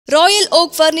Royal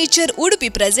oak furniture Udupi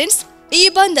presents ಈ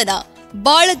ಬಂಧನ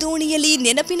ಬಾಳದೋಣಿಯಲ್ಲಿ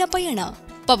ನೆನಪಿನ ಪಯಣ.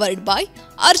 Powered by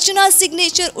Archana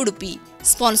signature Udupi.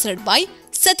 Sponsored by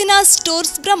Satyanath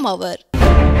stores Brahmavar.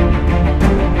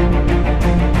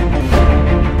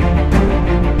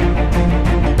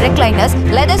 Recliners,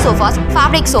 leather sofas,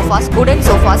 fabric sofas, wooden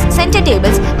sofas, center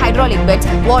tables, hydraulic beds,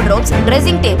 wardrobes,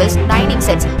 dressing tables, dining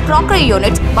sets, crockery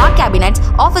units, bar cabinets,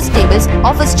 office tables,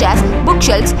 office chairs,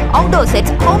 bookshelves, outdoor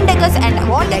sets, home decors and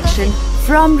wall collection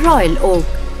from Royal Oak.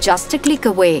 Just a click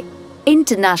away.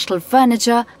 International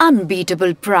furniture,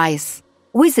 unbeatable price.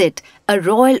 Visit a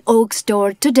Royal Oak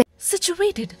store today.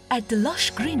 Situated at the lush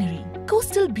greenery,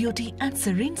 coastal beauty and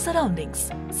serene surroundings,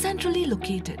 centrally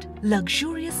located,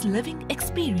 luxurious living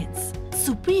experience,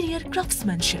 superior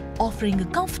craftsmanship, offering a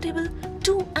comfortable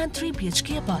 2 and 3 BHK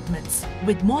apartments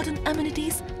with modern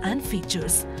amenities and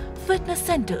features, fitness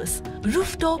centers,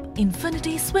 rooftop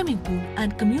infinity swimming pool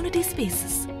and community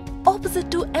spaces. Opposite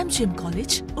to MGM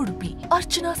College, Udupi,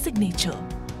 Archana Signature,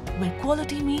 where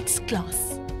quality meets class.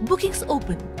 Bookings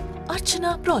open.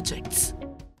 Archana Projects.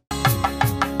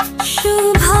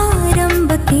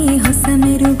 ಶುಭಾರಂಭಕ್ಕೆ ಹೊಸ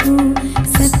ಮೆರುಗು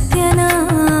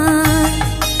ಸತ್ಯನಾಥ್,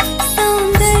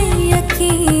 ಸೌಂದರ್ಯಕ್ಕೆ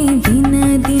ದಿನ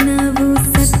ದಿನವೂ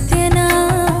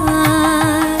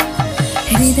ಸತ್ಯನಾಥ್,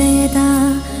 ಹೃದಯದ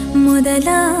ಮೊದಲ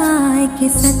ಆಯ್ಕೆ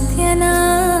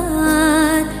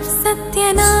ಸತ್ಯನಾಥ್,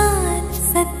 ಸತ್ಯನಾಥ್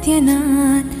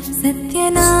ಸತ್ಯನಾಥ್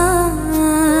ಸತ್ಯನಾಥ್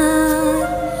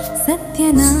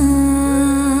ಸತ್ಯನಾಥ್.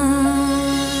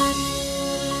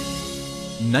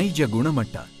 ನೈಜ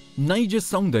ಗುಣಮಟ್ಟ, ನೈಜ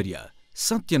ಸೌಂದರ್ಯ,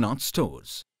 Satyanath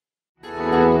stores.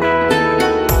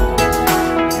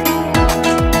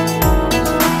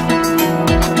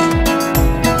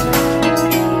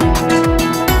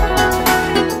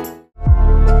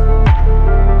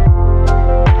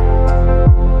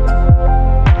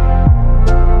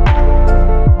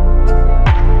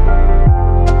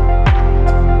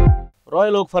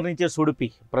 Royal oak furnitures Udupi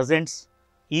presents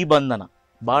ಈ ಬಂಧನ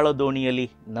ಬಾಳದೋಣಿಯಲ್ಲಿ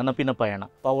ನೆನಪಿನ ಪಯಣ.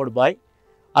 Powered by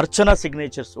Archana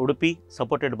signatures Udupi,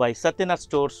 supported by Satyanath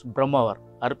stores Brahmavar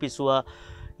ಅರ್ಪಿಸುವ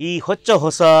ಈ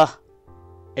ಹೊಸ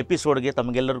ಎಪಿಸೋಡ್ಗೆ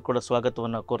ತಮಗೆಲ್ಲರೂ ಕೂಡ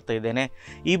ಸ್ವಾಗತವನ್ನು ಕೋರ್ತಾ ಇದ್ದೇನೆ.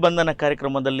 ಈ ಬಂಧನ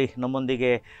ಕಾರ್ಯಕ್ರಮದಲ್ಲಿ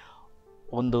ನಮ್ಮೊಂದಿಗೆ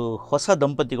ಒಂದು ಹೊಸ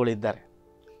ದಂಪತಿಗಳಿದ್ದಾರೆ.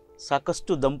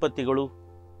 ಸಾಕಷ್ಟು ದಂಪತಿಗಳು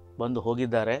ಬಂದು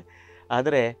ಹೋಗಿದ್ದಾರೆ.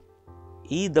 ಆದರೆ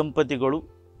ಈ ದಂಪತಿಗಳು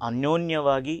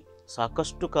ಅನ್ಯೋನ್ಯವಾಗಿ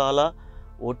ಸಾಕಷ್ಟು ಕಾಲ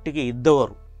ಒಟ್ಟಿಗೆ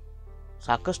ಇದ್ದವರು.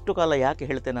 ಸಾಕಷ್ಟು ಕಾಲ ಯಾಕೆ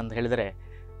ಹೇಳ್ತೇನೆ ಅಂತ ಹೇಳಿದರೆ,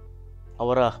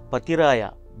 ಅವರ ಪತಿರಾಯ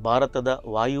ಭಾರತದ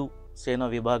ವಾಯು ಸೇನಾ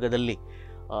ವಿಭಾಗದಲ್ಲಿ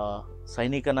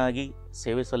ಸೈನಿಕನಾಗಿ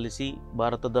ಸೇವೆ ಸಲ್ಲಿಸಿ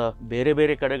ಭಾರತದ ಬೇರೆ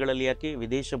ಬೇರೆ ಕಡೆಗಳಲ್ಲಿ, ಯಾಕೆ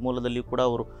ವಿದೇಶ ಮೂಲದಲ್ಲಿ ಕೂಡ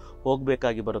ಅವರು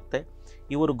ಹೋಗಬೇಕಾಗಿ ಬರುತ್ತೆ.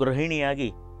 ಇವರು ಗೃಹಿಣಿಯಾಗಿ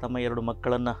ತಮ್ಮ 2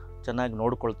 ಮಕ್ಕಳನ್ನು ಚೆನ್ನಾಗಿ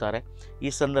ನೋಡಿಕೊಳ್ತಾರೆ.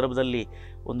 ಈ ಸಂದರ್ಭದಲ್ಲಿ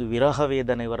ಒಂದು ವಿರಹ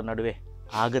ವೇದನೆ ಇವರ ನಡುವೆ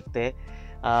ಆಗುತ್ತೆ.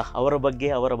 ಅವರ ಬಗ್ಗೆ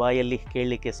ಅವರ ಬಾಯಲ್ಲಿ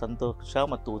ಕೇಳಲಿಕ್ಕೆ ಸಂತೋಷ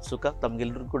ಮತ್ತು ಉತ್ಸುಕ.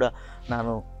 ತಮಗೆಲ್ಲರೂ ಕೂಡ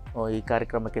ನಾನು ಈ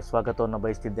ಕಾರ್ಯಕ್ರಮಕ್ಕೆ ಸ್ವಾಗತವನ್ನು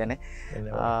ಬಯಸ್ತಿದ್ದೇನೆ.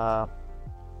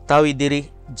 ತಾವಿದ್ದೀರಿ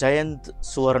ಜಯಂತ್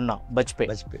ಸುವರ್ಣ ಬಜ್ಪೆ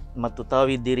ಮತ್ತು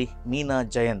ತಾವಿದ್ದೀರಿ ಮೀನಾ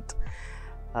ಜಯಂತ್.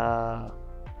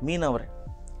 ಮೀನಾ ಅವರೇ,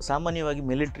 ಸಾಮಾನ್ಯವಾಗಿ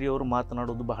ಮಿಲಿಟ್ರಿಯವರು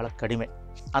ಮಾತನಾಡೋದು ಬಹಳ ಕಡಿಮೆ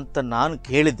ಅಂತ ನಾನು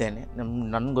ಕೇಳಿದ್ದೇನೆ.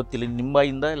 ನನಗೆ ಗೊತ್ತಿಲ್ಲ, ನಿಮ್ಮ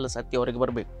ಬಾಯಿಂದ ಎಲ್ಲ ಸತ್ಯ ಹೊರಗೆ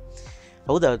ಬರಬೇಕು.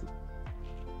 ಹೌದಾ? ಅದು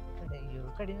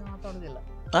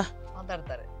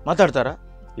ಮಾತಾಡ್ತಾರಾ?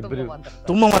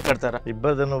 ತುಂಬ ಮಾತಾಡ್ತಾರ?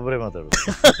 ಇಬ್ಬರದನ್ನೊಬ್ಬರೇ ಮಾತಾಡೋದು.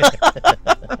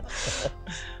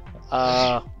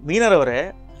 ಮೀನರವರೇ,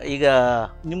 ಈಗ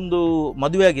ನಿಮ್ಮದು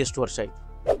ಮದುವೆಯಾಗಿ ಎಷ್ಟು ವರ್ಷ ಆಯಿತು?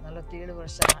 47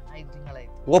 ವರ್ಷ 5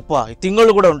 ತಿಂಗಳಾಯಿತು. ಓಪ್ಪ,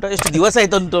 ತಿಂಗಳು ಕೂಡ ಉಂಟಾ? ಎಷ್ಟು ದಿವಸ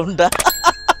ಆಯ್ತು ಅಂತ ಉಂಟಾ?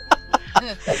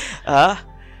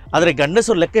 ಆದರೆ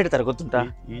ಗಂಡಸರು ಲೆಕ್ಕ ಇಡ್ತಾರೆ ಗೊತ್ತುಂಟಾ?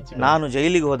 ನಾನು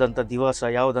ಜೈಲಿಗೆ ಹೋದಂಥ ದಿವಸ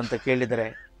ಯಾವುದಂತ ಕೇಳಿದರೆ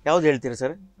ಯಾವ್ದು ಹೇಳ್ತೀರಾ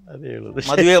ಸರ್?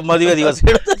 ಮದುವೆ ದಿವಸ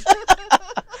ಹೇಳ್ತಾರೆ.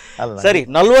 ಸರಿ,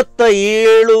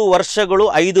 47 ವರ್ಷಗಳು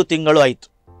 5 ತಿಂಗಳು ಆಯಿತು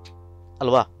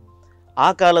ಅಲ್ವಾ? ಆ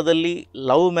ಕಾಲದಲ್ಲಿ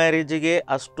ಲವ್ ಮ್ಯಾರೇಜಿಗೆ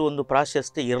ಅಷ್ಟು ಒಂದು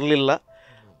ಪ್ರಾಶಸ್ತ್ಯ ಇರಲಿಲ್ಲ.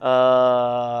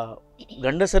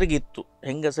 ಗಂಡಸರಿಗೆ ಇತ್ತು,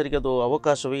 ಹೆಂಗಸರಿಗೆ ಅದು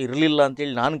ಅವಕಾಶವೇ ಇರಲಿಲ್ಲ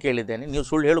ಅಂತೇಳಿ ನಾನು ಕೇಳಿದ್ದೇನೆ. ನೀವು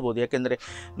ಸುಳ್ಳು ಹೇಳ್ಬೋದು, ಯಾಕೆಂದರೆ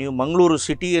ನೀವು ಮಂಗಳೂರು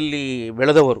ಸಿಟಿಯಲ್ಲಿ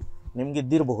ಬೆಳೆದವರು,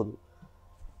 ನಿಮಗಿದ್ದಿರಬಹುದು.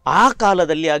 ಆ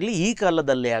ಕಾಲದಲ್ಲಿ ಆಗಲಿ ಈ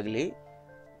ಕಾಲದಲ್ಲೇ ಆಗಲಿ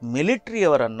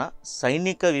ಮಿಲಿಟ್ರಿಯವರನ್ನು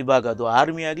ಸೈನಿಕ ವಿಭಾಗ, ಅದು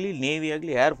ಆರ್ಮಿ ಆಗಲಿ, ನೇವಿ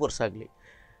ಆಗಲಿ, ಏರ್ಫೋರ್ಸ್ ಆಗಲಿ,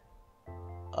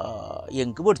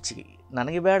 ಎಂಕ್ ಬಡ್ಚಿ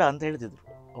ನನಗೆ ಬೇಡ ಅಂತ ಹೇಳ್ತಿದ್ರು.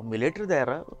 ಮಿಲಿಟ್ರಿದ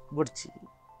ಯಾರ ಬಡ್ಚಿ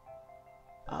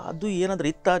ಅದು ಏನಾದರೂ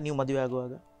ಇತ್ತಾ ನೀವು ಮದುವೆ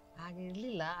ಆಗುವಾಗ? ಹಾಗೆ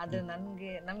ಇರ್ಲಿಲ್ಲ. ಆದ್ರೆ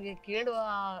ನಮ್ಗೆ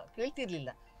ಕೇಳ್ತಿರ್ಲಿಲ್ಲ,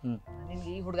 ನಿಮ್ಗೆ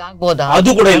ಈ ಹುಡುಗ ಆಗ್ಬೋದಾ? ಅದು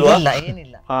ಕೂಡ ಇಲ್ವಾ?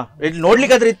 ಏನಿಲ್ಲ.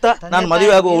 ನೋಡ್ಲಿಕ್ಕಾದ್ರೆ ಇತ್ತ? ನಾನು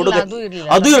ಮದುವೆ ಆಗುವ ಹುಡುಗ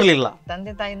ಅದು ಇರ್ಲಿಲ್ಲ.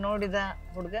 ತಂದೆ ತಾಯಿ ನೋಡಿದ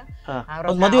ಹುಡುಗ.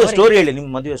 ಮದುವೆ ಸ್ಟೋರಿ ಹೇಳಿ, ನಿಮ್ಮ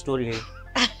ಮದುವೆ ಸ್ಟೋರಿ ಹೇಳಿ.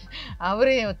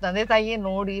 ಅವರೇ ತಂದೆ ತಾಯಿಯೇ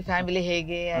ನೋಡಿ ಫ್ಯಾಮಿಲಿ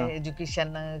ಹೇಗೆ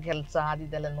ಎಜುಕೇಶನ್ ಕೆಲಸ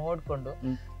ಅದಿದೆಲ್ಲ ನೋಡ್ಕೊಂಡು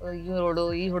ಇವಳು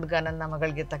ಈ ಹುಡುಗ ನನ್ನ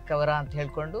ಮಗಳಿಗೆ ತಕ್ಕವರ ಅಂತ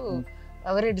ಹೇಳ್ಕೊಂಡು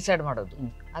ಅವರೇ ಡಿಸೈಡ್ ಮಾಡೋದು.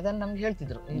 ಅದನ್ನ ನಮ್ಗೆ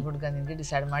ಹೇಳ್ತಿದ್ರು, ಈ ಹುಡುಗ ನಿನ್ಗೆ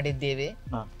ಡಿಸೈಡ್ ಮಾಡಿದ್ದೇವೆ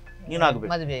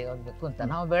ಮದುವೆ ಆಗ್ಬೇಕು ಅಂತ.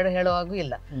 ನಾವು ಬೇಡ ಹೇಳೋ ಹಾಗೂ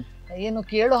ಇಲ್ಲ, ಏನು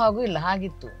ಕೇಳೋ ಹಾಗೂ ಇಲ್ಲ,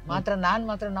 ಹಾಗಿತ್ತು. ಮಾತ್ರ ನಾನ್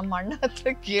ಮಾತ್ರ ನಮ್ಮ ಅಣ್ಣ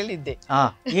ಹತ್ರ ಕೇಳಿದ್ದೆ.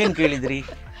 ಏನ್ ಕೇಳಿದ್ರಿ?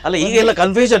 ಅಲ್ಲ ಈಗೆಲ್ಲ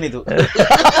ಕನ್ಫ್ಯೂಷನ್ ಇದು.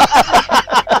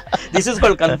 This is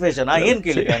called confusion. ಏನ್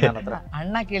ಕೇಳಿದ್ರಿ ಅಣ್ಣನ ಹತ್ರ?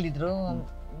 ಅಣ್ಣ ಕೇಳಿದ್ರು,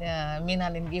 ಮೀನಾ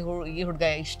ನಿನ್ಗೆ ಈ ಹುಡುಗ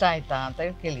ಇಷ್ಟ ಆಯ್ತಾ ಅಂತ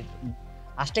ಕೇಳಿದ್ರು.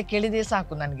 ಅಷ್ಟೇ ಕೇಳಿದ್ರೆ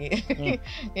ಸಾಕು ನನಗೆ,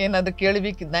 ಏನಾದ್ರು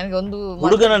ಕೇಳಬೇಕಿತ್ತು ನನಗೆ. ಒಂದು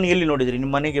ಹುಡುಗನ ಎಲ್ಲಿ ನೋಡಿದ್ರಿ?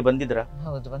 ನಿಮ್ಮ ಮನೆಗೆ ಬಂದಿದ್ರ?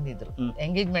 ಹೌದು ಬಂದಿದ್ರು.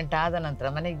 ಎಂಗೇಜ್ಮೆಂಟ್ ಆದ ನಂತರ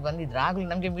ಮನೆಗೆ ಬಂದಿದ್ರು. ಆಗ್ಲೂ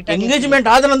ನಮ್ಗೆ ಎಂಗೇಜ್ಮೆಂಟ್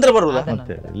ಆದ ನಂತರ ಬರುವುದಾ?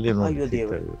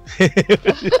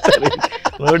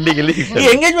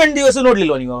 ಎಂಗೇಜ್ಮೆಂಟ್ ದಿವಸ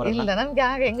ನೋಡ್ಲಿಲ್ವಾ ನೀವು? ಇಲ್ಲ, ನಮ್ಗೆ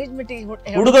ಆಗ ಎಂಗೇಜ್ಮೆಂಟ್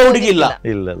ಹುಡುಗ ಹುಡುಗಿ ಇಲ್ಲ,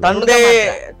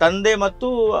 ತಂದೆ ಮತ್ತು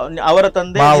ಅವರ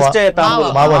ತಂದೆ ನಿಶ್ಚಯ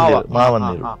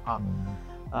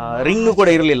ರಿಂಗ್ ಕೂಡ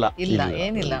ಇರಲಿಲ್ಲ. ಇಲ್ಲ,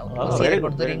 ಏನಿಲ್ಲ,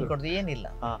 ರಿಂಗ್ ಕೊಡುದು ಏನಿಲ್ಲ.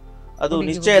 ಅದು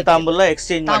ನಿಶ್ಚಯ ತಾಂಬೂಲ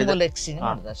ಎಕ್ಸ್ಚೇಂಜ್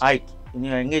ಆಯ್ತು.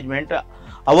 ನೀವು ಎಂಗೇಜ್ಮೆಂಟ್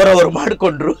ಅವರವರು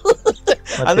ಮಾಡಿಕೊಂಡ್ರು,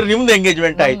 ಅಂದ್ರೆ ನಿಮ್ದು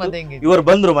ಎಂಗೇಜ್ಮೆಂಟ್ ಆಯ್ತು. ಇವರು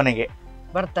ಬಂದ್ರು ಮನೆಗೆ,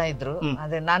 ಬರ್ತಾ ಇದ್ರು.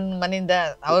 ಅದೇ ನಾನ್ ಮನೆಯಿಂದ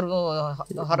ಅವ್ರಿಗೂ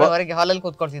ಹೊರಗೆ ಹಾಲಲ್ಲಿ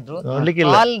ಕೂತ್ಕೊಳ್ತಿದ್ರು.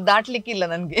 ಹಾಲ್ ದಾಟ್ಲಿಕ್ಕಿಲ್ಲ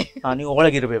ನನ್ಗೆ, ನೀವು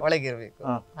ಒಳಗಿರ್ಬೇಕು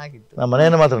ಹಾಗಿತ್ತು.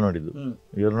 ಮನೆಯನ್ನು ಮಾತ್ರ ನೋಡಿದ್ದು.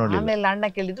 ಆಮೇಲೆ ಅಣ್ಣ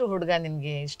ಕೇಳಿದ್ರು, ಹುಡುಗ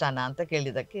ನಿನ್ಗೆ ಇಷ್ಟನಾ ಅಂತ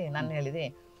ಕೇಳಿದಕ್ಕೆ ನಾನು ಹೇಳಿದೆ,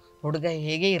 ಹುಡುಗ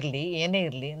ಹೇಗೆ ಇರ್ಲಿ ಏನೇ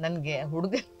ಇರ್ಲಿ ನನ್ಗೆ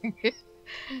ಹುಡುಗ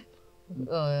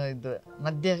ಇದು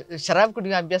ಮದ್ಯ ಶರಾಬ್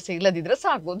ಕುಡಿಯೋ ಅಭ್ಯಾಸ ಇಲ್ಲದಿದ್ರೆ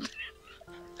ಸಾಕು ಅಂತ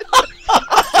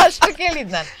ಅಷ್ಟು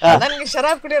ಕೇಳಿದ್ ನಾನು. ನನ್ಗೆ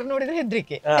ಶರಾಬ್ ಕುಡಿಯೋರು ನೋಡಿದ್ರೆ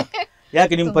ಹೆದ್ರಿಕೆ.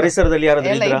 ಯಾಕೆ ನಿಮ್ಮ ಪರಿಸರದಲ್ಲಿ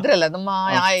ಎಲ್ಲ ಇದ್ರಲ್ಲ, ನಮ್ಮ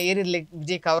ಏರಿಯಲ್ಲಿ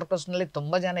ವಿಜಯ್ ಕವರ್ ಕ್ರಾಸ್ ನಲ್ಲಿ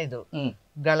ತುಂಬಾ ಜನ ಇದ್ರು.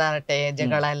 ಗಲಾಟೆ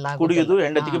ಜಗಳ ಎಲ್ಲ ಕುಡಿಯೋದು,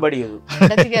 ಹೆಂಡತಿಗೆ ಬಡಿಯೋದು.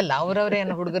 ಹೆಂಡತಿಗೆ ಅಲ್ಲ, ಅವರವರೇ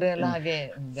ಹುಡುಗರು ಎಲ್ಲ ಹಾಗೆ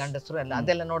ಗಂಡಸರು ಎಲ್ಲ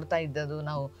ಅದೆಲ್ಲ ನೋಡ್ತಾ ಇದ್ದದ್ದು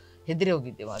ನಾವು ಹೆದರಿ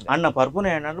ಹೋಗಿದ್ದೇವೆ. ಅಣ್ಣ ಪರ್ಪುನೆ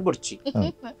ಅಣ್ಣ ಬುಡ್ಚಿ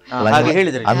ಹಾಗೆ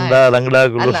ಹೇಳಿದ್ರೆ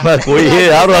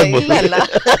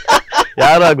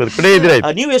ಯಾರು ಆಗ್ಬೋದು.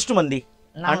 ನೀವು ಎಷ್ಟು ಮಂದಿ?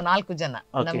 ನಾವು 4 ಜನ.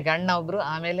 ನಮ್ಗೆ ಅಣ್ಣ ಒಬ್ರು,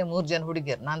 ಆಮೇಲೆ 3 ಜನ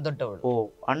ಹುಡುಗಿಯರು, ನಾನ್ ದೊಡ್ಡವಳು. ಓ,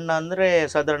 ಅಣ್ಣ ಅಂದ್ರೆ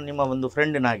ಸಾಧಾರಣ ನಿಮ್ಮ ಒಂದು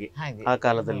ಫ್ರೆಂಡಿನಾಗಿ ಆ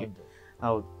ಕಾಲದಲ್ಲಿ.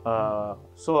 ಹೌದು.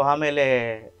 ಸೊ ಆಮೇಲೆ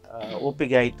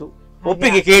ಒಪ್ಪಿಗೆ ಆಯ್ತು.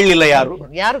 ಒಪ್ಪಿಗೆ ಕೇಳಲಿಲ್ಲ,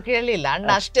 ಯಾರು ಕೇಳಲಿಲ್ಲ. ಅಣ್ಣ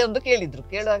ಅಷ್ಟೇ ಒಂದು ಕೇಳಿದ್ರು.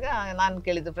 ಕೇಳುವಾಗ ನಾನು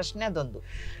ಕೇಳಿದ ಪ್ರಶ್ನೆ ಅದೊಂದು.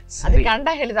 ಅದಕ್ಕೆ ಅಣ್ಣ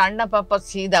ಹೇಳಿದ್ರು, ಅಣ್ಣ ಪಾಪ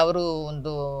ಸೀದಾ ಅವರು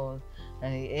ಒಂದು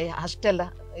ಅಷ್ಟೆಲ್ಲ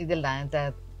ಇದೆಲ್ಲ ಎಂತ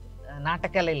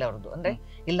ನಾಟಕ ಎಲ್ಲ ಇಲ್ಲ ಅವ್ರದ್ದು. ಅಂದ್ರೆ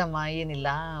ಇಲ್ಲಮ್ಮ ಏನಿಲ್ಲ,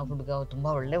 ಹುಡುಗ ತುಂಬಾ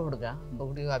ಒಳ್ಳೆ ಹುಡುಗ,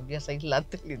 ಹುಡುಗ ಅಭ್ಯಾಸ ಇಲ್ಲ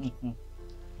ಅಂತ ಹೇಳಿದ್ರು.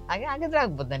 ಹಾಗೆ ಆಗಿದ್ರೆ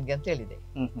ಆಗ್ಬೋದು ನನ್ಗೆ ಅಂತ ಹೇಳಿದೆ.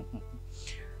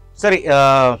 ಸರಿ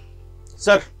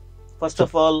sir, first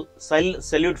of all,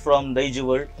 salute from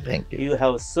Daijiworld. You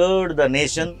have served the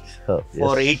nation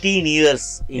for 18 years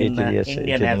in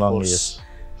Indian Air Force.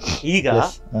 Iga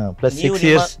plus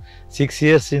 6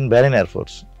 years in Bahrain Air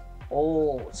Force.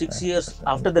 Oh, 6 years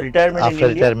after the retirement after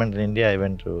in retirement in India, I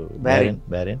went to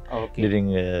Bahrain. Okay. During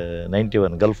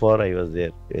 91 Gulf War, I was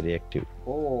there very active.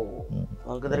 Oh,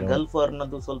 ಹಾಗಾದ್ರೆ Gulf war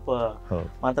ಅನ್ನೋದು ಸ್ವಲ್ಪ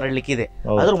ಮಾತಾಡಲಿಕ್ಕಿದೆ.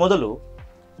 ಅದರ ಮೊದಲು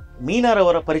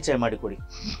ಮೀನಾರವರ ಪರಿಚಯ ಮಾಡಿಕೊಡಿ.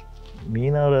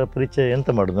 ಮೀನವರ ಪರಿಚಯ ಎಂತ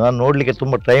ಮಾಡುದು, ನಾನು ನೋಡ್ಲಿಕ್ಕೆ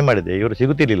ತುಂಬಾ ಟ್ರೈ ಮಾಡಿದೆ, ಇವರು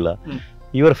ಸಿಗುತ್ತಿರ್ಲಿಲ್ಲ.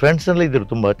 ಇವರ ಫ್ರೆಂಡ್ಸ್ ಎಲ್ಲ ಇದ್ರು,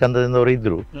 ತುಂಬಾ ಚಂದದವರು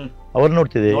ಇದ್ರು, ಅವ್ರು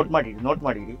ನೋಡ್ತಿದ್ದೆ. ನೋಟ್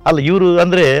ಮಾಡಿ ಅಲ್ಲ, ಇವರು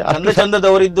ಅಂದ್ರೆ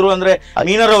ಚಂದದವರು ಇದ್ರು ಅಂದ್ರೆ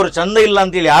ಮೀನರವರು ಚಂದ ಇಲ್ಲ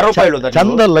ಅಂತ ಹೇಳಿ ಆರೋಪ ಹೇಳುದು.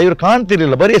 ಚಂದ ಅಲ್ಲ, ಇವ್ರು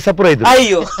ಕಾಣ್ತಿರ್ಲಿಲ್ಲ, ಬರೀ ಸಪುರ ಇದ್ರು.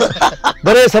 ಅಯ್ಯೋ,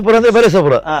 ಬರೇ ಸಪುರ ಅಂದ್ರೆ ಬರೇ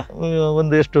ಸಪುರ.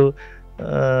 ಒಂದು ಎಷ್ಟು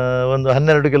ಒಂದು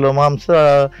 12 ಕಿಲೋ ಮಾಂಸ,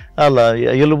 ಅಲ್ಲ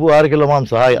ಎಲುಬು 6 ಕಿಲೋ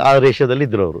ಮಾಂಸ, ಆ ರೇಷ್ಯದಲ್ಲಿ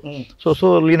ಇದ್ರು ಅವರು. ಸೊ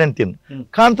ಲೀನಂತಿನ್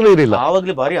ಕಾಣ್ತಲೂ ಇರಲಿಲ್ಲ.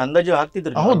 ಆವಾಗ್ಲೇ ಭಾರಿ ಅಂದಾಜು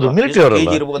ಆಗ್ತಿದ್ರು. ಹೌದು, ಮಿಲಿಟರಿ ಅವರಲ್ಲ.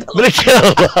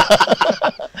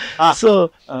 ಸೊ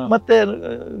ಮತ್ತೆ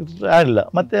ಆಗಿಲ್ಲ.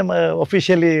 ಮತ್ತೆ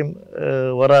ಅಫಿಷಿಯಲಿ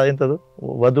ವರ ಎಂತದು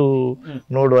ವಧು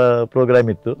ನೋಡುವ ಪ್ರೋಗ್ರಾಮ್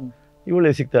ಇತ್ತು.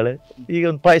 ಇವಳೇ ಸಿಗ್ತಾಳೆ. ಈಗ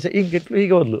ಒಂದು ಪಾಯಸ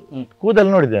ಈಗ ಹೋದ್ಲು.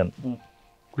 ಕೂದಲು ನೋಡಿದೆ ನಾನು.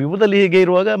 ಕೂದಲು ಹೀಗೆ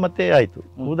ಇರುವಾಗ ಮತ್ತೆ ಆಯ್ತು.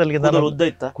 ಕೂದಲಿಗೆ ಉದ್ದ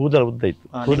ಇತ್ತು.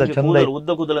 ಕೂದಲು ಚಂದ,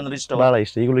 ಬಹಳ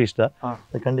ಇಷ್ಟ, ಈಗಲೂ ಇಷ್ಟ.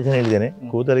 ಕಂಡೀಷನ್ ಹೇಳಿದ್ದೇನೆ,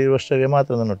 ಕೂದಲು ಇರುವಷ್ಟೇ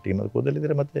ಮಾತ್ರ ನನ್ನೊಟ್ಟಿಗೆ. ಮತ್ತೆ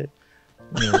ಕೂದಲಿದ್ರೆ ಮತ್ತೆ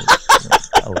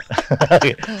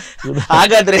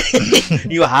ಹಾಗಾದ್ರೆ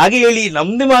ನೀವು ಹಾಗೆ ಹೇಳಿ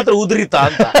ನಮ್ದು ಮಾತ್ರ ಉದುರಿತಾ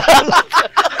ಅಂತ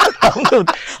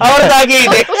ಅವ್ರದ್ದು ಹಾಗೆ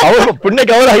ಇದೆ. ಅವ್ರ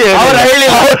ಪುಣ್ಯಕ್ಕೆ ಅವ್ರು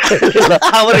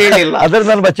ಹೇಳಿಲ್ಲ, ಅದ್ರ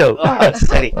ನಾನು ಬಚಾವು.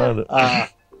 ಸರಿ.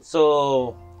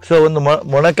 ಸೊ ಒಂದು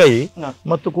ಮೊಣಕೈ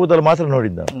ಮತ್ತು ಕೂದಲು ಮಾತ್ರ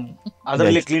ನೋಡಿದ್ದ,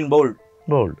 ಅದರಲ್ಲಿ ಕ್ಲೀನ್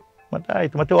ಬೌಲ್ಡ್. ಮತ್ತೆ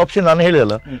ಆಯ್ತು. ಮತ್ತೆ ಆಪ್ಷನ್ ನಾನು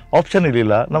ಹೇಳಿದಲ್ಲ, ಆಪ್ಷನ್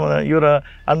ಇರಲಿಲ್ಲ. ಇವರ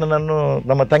ಅಣ್ಣನನ್ನು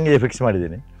ನಮ್ಮ ತಂಗಿಗೆ ಫಿಕ್ಸ್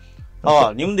ಮಾಡಿದ್ದೇನೆ.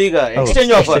 ನಿಮ್ದು ಈಗ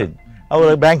ಎಕ್ಸ್ಚೇಂಜ್ ಆಫರ್. ಅವರು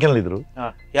ಬ್ಯಾಂಕಿನಲ್ಲಿ ಇದ್ರು,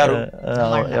 ಯಾರು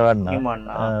ಅಣ್ಣ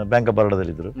ಬ್ಯಾಂಕ್ ಆಫ್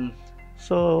ಬರೋಡದಲ್ಲಿದ್ರು.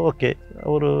 ಸೊ ಓಕೆ,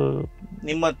 ಅವರು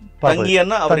ನಿಮ್ಮ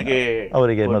ತಂಗಿಯನ್ನ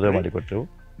ಅವರಿಗೆ ಮದುವೆ ಮಾಡಿಕೊಟ್ರು.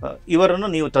 ಇವರನ್ನು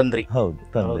ನೀವು ತಂದ್ರಿ? ಹೌದು,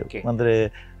 ತಂದೆ. ಅಂದ್ರೆ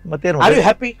ಮತ್ತೇನು,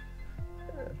 happy?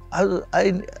 I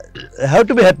have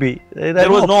to be happy.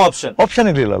 There was no option. Option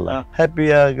ಇರಲಿಲ್ಲ.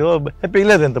 ಹ್ಯಾಪಿ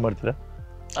ಇಲ್ಲದೆ ಎಂತ ಮಾಡ್ತೀರಾ?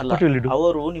 ಅಲ್ಲ,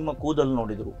 ಅವರು ನಿಮ್ಮ ಕೂದಲು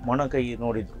ನೋಡಿದ್ರು, ಮೊಣಕೈ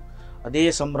ನೋಡಿದ್ರು, ಅದೇ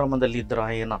ಸಂಭ್ರಮದಲ್ಲಿ ಇದ್ರ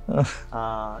ಏನ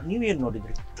ನೀವೇನ್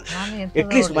ನೋಡಿದ್ರಿ? ನಾನು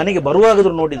ಅಟ್ಲೀಸ್ಟ್ ಮನೆಗೆ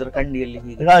ಬರುವಾಗಾದ್ರೂ ನೋಡಿದ್ರ ಕಣ್ಣಿಯಲ್ಲಿ?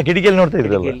 ಕಿಟಕಿಯಲ್ಲಿ ನೋಡ್ತಾ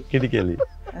ಇದ್ರಲ್ಲ, ಕಿಟಕಿಯಲ್ಲಿ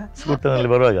ಸ್ಕೂಟರ್ನಲ್ಲಿ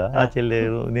ಬರುವಾಗ ಆಚೆಲ್ಲಿ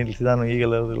ನಿಲ್ಲಿಸಿ ನಾನು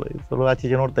ಈಗೆಲ್ಲ ಸ್ವಲ್ಪ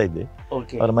ಆಚೆ ನೋಡ್ತಾ ಇದ್ದೆ.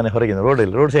 ಅವ್ರ ಮನೆ ಹೊರಗಿನ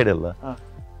ರೋಡ್ ಸೈಡ್ ಎಲ್ಲ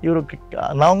ಇವರು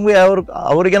ನಮ್ಗೆ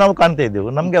ಅವರಿಗೆ ನಾವು ಕಾಣ್ತಾ ಇದ್ದೆವು,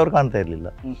 ನಮ್ಗೆ ಅವ್ರು ಕಾಣ್ತಾ ಇರ್ಲಿಲ್ಲ.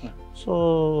 ಸೊ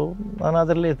ನಾನು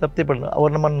ಅದರಲ್ಲಿ ತೃಪ್ತಿ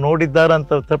ಅವ್ರು ನಮ್ಮನ್ನು ನೋಡಿದ್ದಾರ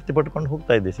ಅಂತ ತೃಪ್ತಿ ಪಟ್ಕೊಂಡು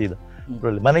ಹೋಗ್ತಾ ಇದ್ದೆ ಸೀದಾ.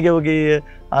 ಮನೆಗೆ ಹೋಗಿ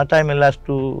ಆ ಟೈಮಲ್ಲಿ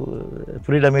ಅಷ್ಟು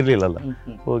ಫ್ರೀಡಮ್ ಇರಲಿಲ್ಲಲ್ಲ,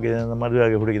 ಹೋಗಿ ಮದುವೆ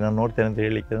ಆಗಿ ಹುಡುಗಿ ನಾನು ನೋಡ್ತೇನೆ ಅಂತ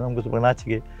ಹೇಳಿಕ್ಕೆ ನಮ್ಗೆ ಸ್ವಲ್ಪ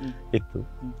ನಾಚಿಕೆ ಇತ್ತು,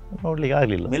 ನೋಡ್ಲಿಕ್ಕೆ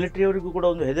ಆಗ್ಲಿಲ್ಲ. ಮಿಲಿಟರಿ ಅವರಿಗೂ ಕೂಡ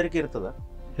ಒಂದು ಹೆದರಿಕೆ ಇರ್ತದ?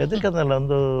 ಹೆದರಿಕೆ ಅಂತಲ್ಲ,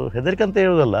 ಒಂದು ಹೆದರಿಕೆ ಅಂತ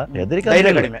ಹೇಳುದಲ್ಲ,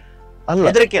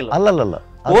 ಹೆದರಿಕೆ ಅಲ್ಲ ಅಲ್ಲಲ್ಲ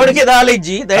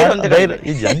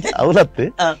ಅವಲತ್ತು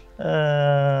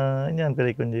ഞാൻ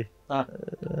ಕೊಂಜಿ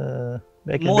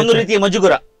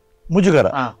ಮುಜುಗರ ಮುಜುಗರ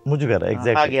ಮುಜುಗರ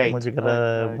ಎಕ್ಸಾಕ್ಟ್ ಮುಜುಗರ.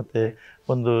 ಮತ್ತೆ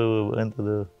ಒಂದು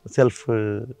ಎಂತದ್ದು ಸೆಲ್ಫ್,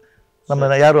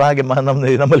 ನಮ್ಮ ಯಾರು ಹಾಗೆ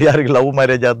ನಮ್ಮಲ್ಲಿ ಯಾರಿಗೆ ಲವ್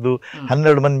ಮ್ಯಾರೇಜ್ ಆದ್ದು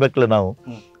 12 ಮಂದಿ ಮಕ್ಕಳು ನಾವು.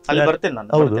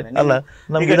 ಹೌದು ಅಲ್ಲ,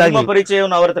 ನಮ್ಗೆ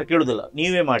ಪರಿಚಯವನ್ನು ಅವರ ಹತ್ರ ಕೇಳುದಿಲ್ಲ,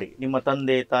 ನೀವೇ ಮಾಡಿ. ನಿಮ್ಮ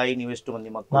ತಂದೆ ತಾಯಿ ನೀವೆಷ್ಟು ಮಂದಿ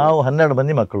ಮಕ್ಕಳು? ನಾವು 12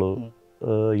 ಮಂದಿ ಮಕ್ಕಳು,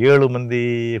 7 ಮಂದಿ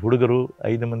ಹುಡುಗರು,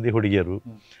 5 ಮಂದಿ ಹುಡುಗಿಯರು.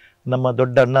 ನಮ್ಮ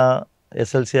ದೊಡ್ಡ ಅಣ್ಣ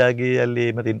SLC ಆಗಿ ಅಲ್ಲಿ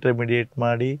ಮತ್ತೆ ಇಂಟರ್ಮೀಡಿಯೇಟ್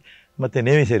ಮಾಡಿ ಮತ್ತೆ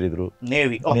ನೇವಿ ಸೇರಿದ್ರು.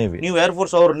 ನೇವಿ ನೀವು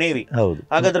ಏರ್ಫೋರ್ಸ್, ಅವರು ನೇವಿ. ಹೌದು.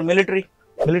 ಹಾಗಾದ್ರೆ ಮಿಲಿಟರಿ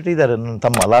ಇದ್ದಾರೆ. ನನ್ನ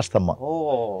ತಮ್ಮ, ಲಾಸ್ಟ್ ತಮ್ಮ,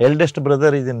 eldest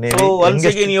brother is in navy. So once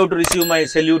again you have to receive my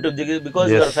salute because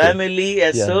your family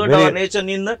has served our nation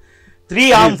in 3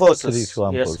 armed forces.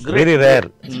 Yes, very rare,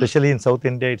 especially in South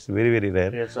India. It's very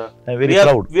rare. Yes, sir. I'm very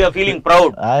proud. We are feeling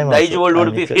proud. Daijiworld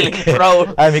would be feeling proud.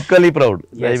 I'm equally proud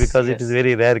because it is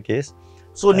very rare case.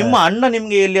 So ನಿಮ್ಮ ಅಣ್ಣ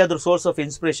ನಿಮಗೆ ಎಲ್ಲಿಯಾದ್ರೂ source of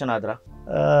inspiration ಆದ್ರ?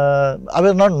 I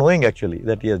was not knowing actually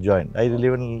that he has joined. I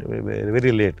live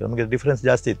very late. ನಮಗೆ difference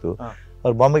ಜಾಸ್ತಿ ಇತ್ತು.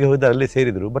 ಅವ್ರು ಬಾಂಬೆಗೆ ಹೋಗಿದ್ದಾರೆ, ಅಲ್ಲಿ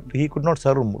ಸೇರಿದ್ರು. But he could not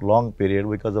serve long period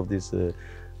because of this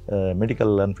medical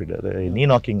unfit, knee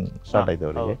knocking start ಆಯ್ತು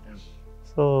ಅವರಿಗೆ.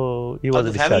 So he was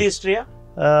a family history.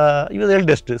 He was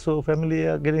eldest, so family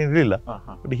getting ಇರಲಿಲ್ಲ.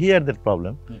 But he had that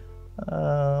problem.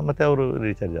 ಮತ್ತೆ ಅವರು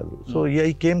recharge ಆದರು. So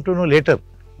he came to know later.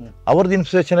 ಅವ್ರದ್ದು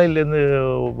inspiration ಇಲ್ಲಿ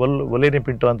ವಲೇರಿ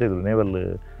ಪಿಂಟೋ ಅಂತ ಇದ್ರು, naval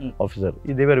officer.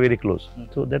 They were very close.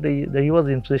 So that he was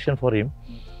inspiration for him.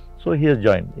 So he ಹಸ್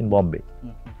join in Bombay.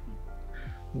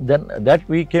 Then that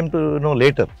we came to know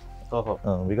litre,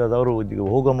 because ಅವರು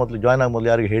ಹೋಗೋ ಮೊದಲು join ಆಗೋ ಮೊದಲು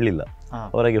ಯಾರಿಗೂ ಹೇಳಿಲ್ಲ,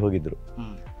 ಹೊರಗೆ ಹೋಗಿದ್ರು.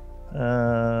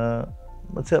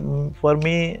 For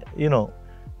me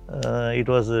it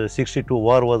was 62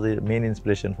 war was the main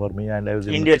inspiration for me, and I was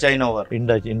in India-China war.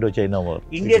 Indo-China war.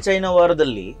 India-China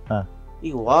ವಾರದಲ್ಲಿ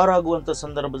ಈಗ ವಾರ ಆಗುವಂತ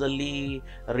ಸಂದರ್ಭದಲ್ಲಿ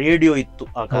ರೇಡಿಯೋ ಇತ್ತು,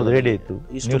 ಆ ಕಾಲದಲ್ಲಿ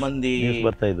ಇಷ್ಟು ಮಂದಿ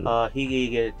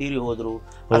ಹೀಗೆ ತೀರಿ ಹೋದ್ರು.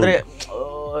 ಆದ್ರೆ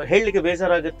ಹೇಳಲಿಕ್ಕೆ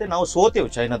ಬೇಜಾರಾಗುತ್ತೆ, ನಾವು ಸೋತೆವು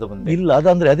ಚೈನಾದ ಬಂದು. ಇಲ್ಲ,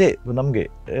 ಅದಂದ್ರೆ ಅದೇ ನಮ್ಗೆ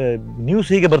ನ್ಯೂಸ್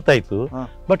ಹೀಗೆ ಬರ್ತಾ ಇತ್ತು.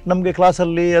 ಬಟ್ ನಮ್ಗೆ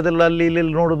ಕ್ಲಾಸಲ್ಲಿ ಅದೆಲ್ಲ ಅಲ್ಲಿ ಇಲ್ಲಿ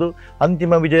ನೋಡುದು,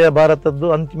 ಅಂತಿಮ ವಿಜಯ ಭಾರತದ್ದು,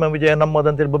 ಅಂತಿಮ ವಿಜಯ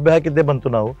ನಮ್ಮದಂತೇಳಿ ಬೊಬ್ಬೆ ಹಾಕಿದ್ದೇ ಬಂತು.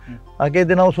 ನಾವು ಹಾಗೆ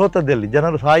ನಾವು ಸೋತದ್ದಲ್ಲಿ,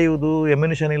 ಜನರು ಸಾಯುವುದು,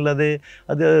 ಎಮ್ಯುನಿಷನ್ ಇಲ್ಲದೆ,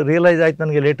 ಅದು ರಿಯಲೈಸ್ ಆಯ್ತು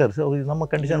ನನಗೆ ಲೇಟರ್. ನಮ್ಮ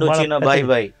ಕಂಡೀಷನ್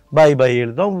ಬಾಯ್ ಬಾಯ್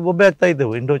ಹೇಳಿದ್ದು, ನಾವು ಬೊಬ್ಬೆ ಆಗ್ತಾ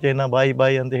ಇದ್ದೆವು. ಇಂಡೋ ಚೈನಾ ಬಾಯ್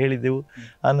ಅಂತ ಹೇಳಿದ್ದೆವು.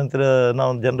 ಆನಂತರ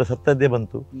ನಾವು ಜನರು ಸತ್ತದ್ದೇ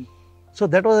ಬಂತು. So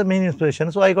that was the main inspiration.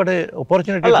 So I got a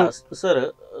opportunity to... Sir,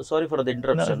 sorry for the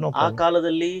interruption. ಆ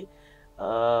ಕಾಲದಲ್ಲಿ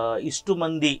ಇಷ್ಟು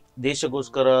ಮಂದಿ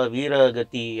ದೇಶಗೋಸ್ಕರ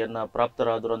ವೀರಗತಿಯನ್ನ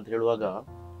ಪ್ರಾಪ್ತರಾದರು ಅಂತ ಹೇಳುವಾಗ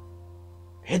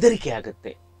ಹೆದರಿಕೆ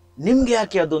ಆಗತ್ತೆ. ನಿಮ್ಗೆ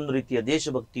ಯಾಕೆ ಅದೊಂದು ರೀತಿಯ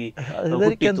ದೇಶಭಕ್ತಿ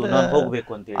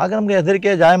ಹೋಗ್ಬೇಕು ಅಂತ? ಆಗ ನಮ್ಗೆ ಹೆದರಿಕೆ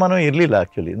ಜಾಯಮಾನವೇ ಇರ್ಲಿಲ್ಲ.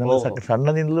 ಆಕ್ಚುಲಿ ನಮ್ಮ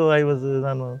ಸಣ್ಣದಿಂದಲೂ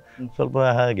ನಾನು ಸ್ವಲ್ಪ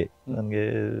ಹಾಗೆ, ನನಗೆ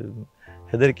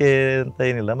ಹೆದರಿಕೆ ಅಂತ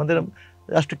ಏನಿಲ್ಲ. ಮತ್ತೆ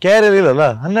ಅಷ್ಟು ಕೇರ್ ಇರಲಿಲ್ಲಲ್ಲ.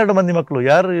 12 ಮಂದಿ ಮಕ್ಕಳು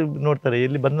ಯಾರು ನೋಡ್ತಾರೆ,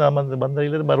 ಇಲ್ಲಿ ಬಂದ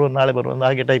ಇಲ್ಲದ್ರೆ ನಾಳೆ ಬರುವ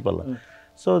ಹಾಗೆ ಟೈಪ್ ಅಲ್ಲ.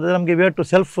 ಸೊ ನಮಗೆ we have to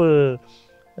self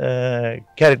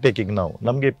care taking. ನಾವು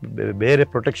ನಮಗೆ ಬೇರೆ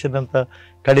ಪ್ರೊಟೆಕ್ಷನ್ ಅಂತ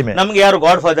ಕಡಿಮೆ. ನಮ್ಗೆ ಯಾರು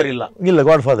ಗಾಡ್ ಫಾದರ್ ಇಲ್ಲ.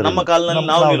 ಗಾಡ್ ಫಾದರ್ ನಮ್ಮ ಕಾಲದಲ್ಲಿ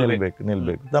ನಾವು ನಿಲ್ಬೇಕು.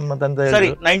 ನಮ್ಮ ತಂದೆ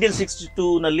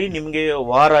 1962 ನಲ್ಲಿ ನಿಮ್ಗೆ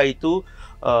ವಾರ ಆಯ್ತು,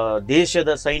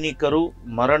 ದೇಶದ ಸೈನಿಕರು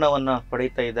ಮರಣವನ್ನ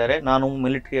ಪಡೀತಾ ಇದ್ದಾರೆ, ನಾನು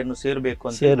ಮಿಲಿಟರಿಯನ್ನು ಸೇರ್ಬೇಕು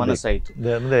ಅಂತ ಮನಸ್ಸಾಯ್ತು.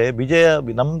 ಅಂದ್ರೆ ವಿಜಯ,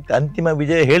 ನಮ್ ಅಂತಿಮ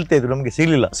ವಿಜಯ ಹೇಳ್ತಾ ಇದ್ರು, ನಮ್ಗೆ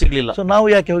ಸಿಗ್ಲಿಲ್ಲ. ಸೊ ನಾವು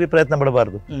ಯಾಕೆ ಹೋಗಿ ಪ್ರಯತ್ನ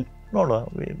ಪಡಬಾರ್ದು, ನೋಡುವ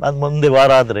ಮುಂದೆ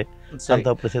ವಾರ ಆದ್ರೆ ಅಂತ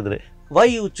ಪ್ರಸಿದ್ರೆ. Why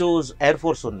you chose air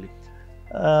force only?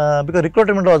 Because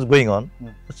recruitment was going on,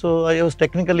 so I was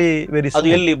technically very small. ಅದು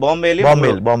ಎಲ್ಲಿ? ಬಾಂಬೆಯಲ್ಲಿ?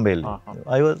 ಬಾಂಬೆಯಲ್ಲಿ.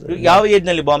 I was ಯಾವ ಏಜ್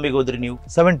ನಲ್ಲಿ ಬಾಂಬೆಗೆ ಹೋದ್ರಿ ನೀವು?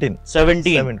 17.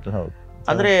 ಹೌದು.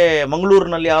 ಅಂದ್ರೆ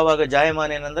ಮಂಗಳೂರಿನಲ್ಲಿ ಯಾವಾಗ ಜಾಯಮಾನ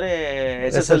ಏನಂದ್ರೆ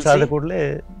SSLC ಆದ ಕೂಡಲೇ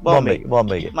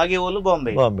ಬಾಂಬೆಗೆ ಮಗೆ ಹೋಲು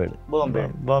ಬಾಂಬೆ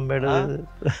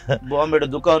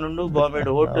ದುಕಾನ್ ಉಂಟು, ಬಾಂಬೆ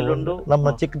ಹೋಟೆಲ್ ಉಂಟು.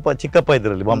 ನಮ್ಮ ಚಿಕ್ಕಪ್ಪ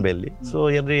ಇದ್ರಲ್ಲಿ ಬಾಂಬೆಯಲ್ಲಿ. ಸೊ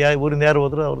ಊರಿಂದ ಯಾರು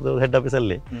ಹೋದ್ರು ಅವ್ರದ್ದು ಹೆಡ್ ಆಫೀಸ್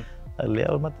ಅಲ್ಲಿ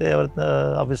ಅವ್ರು ಮತ್ತೆ ಅವ್ರ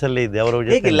ಆಫೀಸಲ್ಲೇ ಇದೆ. ಅವರ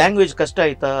ಲ್ಯಾಂಗ್ವೇಜ್ ಕಷ್ಟ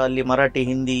ಆಯ್ತಾ ಅಲ್ಲಿ? ಮರಾಠಿ,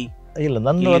 ಹಿಂದಿ? ಇಲ್ಲ,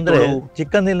 ನಂದು ಅಂದ್ರೆ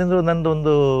ಚಿಕ್ಕಂದಿನಿಂದ ನಂದು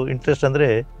ಒಂದು ಇಂಟ್ರೆಸ್ಟ್ ಅಂದ್ರೆ,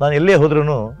 ನಾನು ಎಲ್ಲೇ ಹೋದ್ರು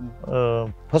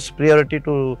first priority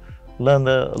to learn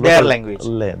their language,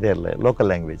 their local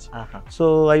language. So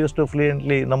I used to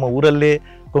fluently, ನಮ್ಮ ಊರಲ್ಲೇ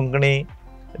ಕೊಂಕಣಿ,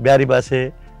 ಬ್ಯಾರಿ ಭಾಷೆ,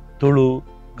 ತುಳು,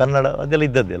 ಕನ್ನಡ ಅದೆಲ್ಲ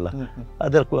ಇದ್ದದ್ದೆಲ್ಲ.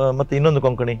 ಅದರ ಮತ್ತೆ ಇನ್ನೊಂದು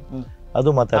ಕೊಂಕಣಿ ಅದು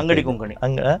ಅಂಗಡಿ ಕೊಂಕಣಿ,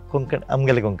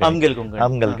 ಅಂಗಲಿ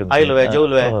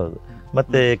ಹೌದು.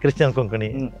 ಮತ್ತೆ ಕ್ರಿಶ್ಚಿಯನ್ ಕೊಂಕಣಿ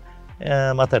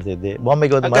ಮಾತಾಡ್ತಿದ್ದೆ.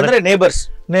 ಬಾಂಬೆಗೆ ಹೋದ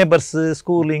ನೇಬರ್ಸ್,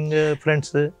 ಸ್ಕೂಲಿಂಗ್,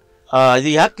 ಫ್ರೆಂಡ್ಸ್. ಇದು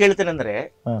ಯಾಕೆ ಕೇಳ್ತೇನೆ ಅಂದ್ರೆ,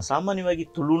 ಸಾಮಾನ್ಯವಾಗಿ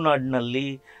ತುಳುನಾಡಿನಲ್ಲಿ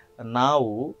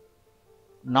ನಾವು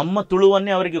ನಮ್ಮ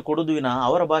ತುಳುವನ್ನೇ ಅವರಿಗೆ ಕೊಡುದು ವಿನ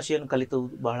ಅವರ ಭಾಷೆಯನ್ನು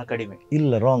ಕಲಿತುವುದು ಬಹಳ ಕಡಿಮೆ.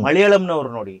 ಇಲ್ಲ, ರಾಂಗ್. ಮಲಯಾಳಂನವರು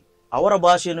ನೋಡಿ ಅವರ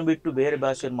ಭಾಷೆಯನ್ನು ಬಿಟ್ಟು ಬೇರೆ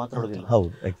ಭಾಷೆಯನ್ನು ಮಾತಾಡೋದಿಲ್ಲ.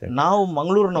 ನಾವು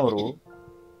ಮಂಗಳೂರಿನವರು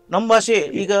ನಮ್ಮ ಭಾಷೆ,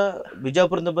 ಈಗ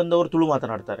ಬಿಜಾಪುರದಿಂದ ಬಂದವರು ತುಳು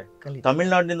ಮಾತನಾಡ್ತಾರೆ,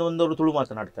 ತಮಿಳುನಾಡಿನಿಂದ ಬಂದವರು ತುಳು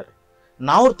ಮಾತನಾಡ್ತಾರೆ.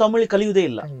 ನಾವು ತಮಿಳು ಕಲಿಯುವುದೇ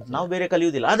ಇಲ್ಲ, ನಾವು ಬೇರೆ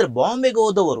ಕಲಿಯುವುದಿಲ್ಲ. ಆದ್ರೆ ಬಾಂಬೆಗೆ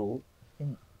ಹೋದವರು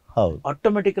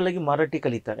ಆಟೋಮೆಟಿಕಲ್ ಆಗಿ ಮರಾಠಿ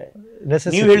ಕಲಿತಾರೆ.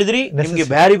 ನೀವು ಹೇಳಿದ್ರಿ ನಿಮ್ಗೆ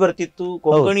ಬ್ಯಾರಿ ಬರ್ತಿತ್ತು,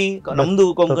 ಕೊಂಕಣಿ, ನಮ್ದು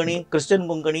ಕೊಂಕಣಿ, ಕ್ರಿಶ್ಚಿಯನ್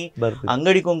ಕೊಂಕಣಿ,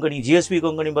 ಅಂಗಡಿ ಕೊಂಕಣಿ, GSP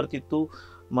ಕೊಂಕಣಿ ಬರ್ತಿತ್ತು,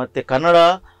 ಮತ್ತೆ ಕನ್ನಡ,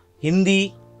 ಹಿಂದಿ,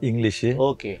 ಇಂಗ್ಲಿಷ್,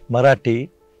 ಓಕೆ, ಮರಾಠಿ,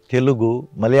 ತೆಲುಗು,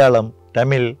 ಮಲಯಾಳಂ,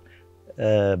 ತಮಿಳ್,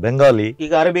 ಬೆಂಗಾಲಿ,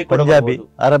 ಈಗ ಅರಬಿಕ್, ಪಂಜಾಬಿ.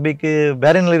 ಅರಬಿಕ್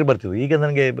ಬ್ಯಾರಿನಲ್ಲಿ ಬರ್ತಿದ್ವು. ಈಗ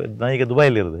ನನಗೆ, ನಾನೀಗ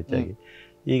ದುಬೈಲಿ ಇರೋದು ಹೆಚ್ಚಾಗಿ.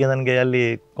 ಈಗ ನನಗೆ ಅಲ್ಲಿ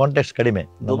ಕಾಂಟ್ಯಾಕ್ಟ್ ಕಡಿಮೆ.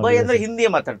 ದುಬೈ ಅಂದ್ರೆ ಹಿಂದಿಯೇ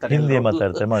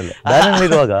ಮಾತಾಡ್ತಾರೆ, ಮಾಡಲಿಲ್ಲ. ಬ್ಯಾರಿನಲ್ಲಿ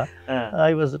ಇರುವಾಗ ಐ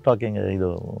ವಾಸ್ ಟಾಕಿಂಗ್ ಇದು.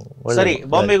 ಸರಿ,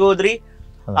 ಬಾಂಬೆಗೆ ಹೋದ್ರಿ,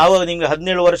 ಆವಾಗ ನಿಮ್ಗೆ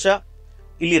 17 ವರ್ಷ.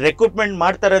 ಇಲ್ಲಿ ರೆಕ್ರೂಟ್ಮೆಂಟ್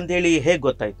ಮಾಡ್ತಾರೆ ಅಂತ ಹೇಳಿ ಹೇಗೆ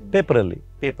ಗೊತ್ತಾಯ್ತು? ಪೇಪರಲ್ಲಿ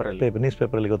ನ್ಯೂಸ್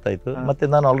ಪೇಪರಲ್ಲಿ ಗೊತ್ತಾಯ್ತು. ಮತ್ತೆ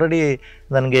ನಾನು ಆಲ್ರೆಡಿ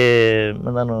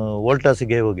ನಾನು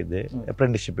ವೋಲ್ಟಾಸ್ಗೆ ಹೋಗಿದ್ದೆ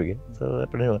ಅಪ್ರೆಂಟಿಸ್ಶಿಪ್ಗೆ. ಸೊ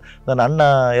ನನ್ನ ಅಣ್ಣ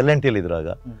LNT ಇದ್ರು ಆಗ.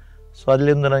 ಸೊ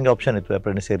ಅಲ್ಲಿಂದ ನನಗೆ ಆಪ್ಷನ್ ಇತ್ತು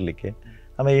ಅಪ್ರೆಂಟಿಸ್ ಇರಲಿಕ್ಕೆ.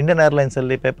 ಆಮೇಲೆ ಇಂಡಿಯನ್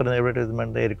ಏರ್ಲೈನ್ಸಲ್ಲಿ ಪೇಪರ್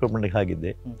ಅಡ್ವರ್ಟೈಸ್ಮೆಂಟ್ ರಿಕ್ರೂಟ್ಮೆಂಟ್ಗೆ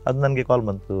ಆಗಿದ್ದೆ. ಅದು ನನಗೆ ಕಾಲ್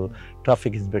ಬಂತು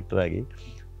ಟ್ರಾಫಿಕ್ ಇನ್ಸ್ಪೆಕ್ಟರ್ ಆಗಿ.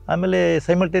 ಆಮೇಲೆ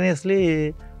ಸೈಮಲ್ಟೇನಿಯಸ್ಲಿ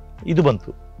ಇದು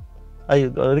ಬಂತು,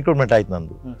 ರಿಕ್ರೂಟ್ಮೆಂಟ್ ಆಯ್ತು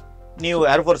ನಂದು. ನೀವು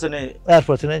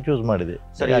ಏರ್ಫೋರ್ಸ್ನೇ ಚೂಸ್ ಮಾಡಿದೆ.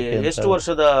 ಎಷ್ಟು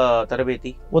ವರ್ಷದ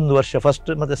ತರಬೇತಿ? 1 ವರ್ಷ ಫಸ್ಟ್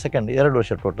ಮತ್ತೆ ಸೆಕೆಂಡ್, 2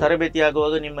 ವರ್ಷ ಟೋಟಲ್. ತರಬೇತಿ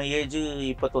ಆಗುವಾಗ ನಿಮ್ಮ ಏಜ್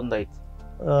 21 ಆಯ್ತು?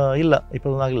 ಇಲ್ಲ,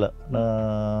 21 ಆಗಿಲ್ಲ,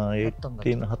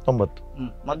 19.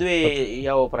 ಮದುವೆ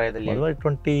ಯಾವ ಪ್ರಾಯದಲ್ಲಿ?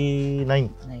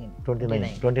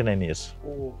 29 ಇಯರ್ಸ್.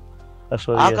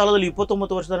 ಆ ಕಾಲದಲ್ಲಿ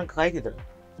 29 ವರ್ಷ ತನಕ ಕಾಯ್ತಿದ್ರು.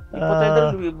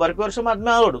 25 ಬರ್ಪಿ ವರ್ಷ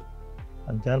ಆದ್ಮೇಲೆ ಆಗೋಡು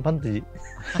ಪಂತಜಿ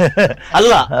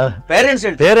ಅಲ್ಲ, ಪೇರೆಂಟ್ಸ್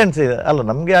ಅಲ್ಲ,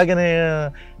 ನಮ್ಗೆ ಹಾಗೇನೆ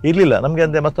ಇರ್ಲಿಲ್ಲ. ನಮ್ಗೆ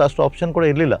ಅಂದ್ರೆ ಮತ್ತೆ ಅಷ್ಟು ಆಪ್ಷನ್ ಕೂಡ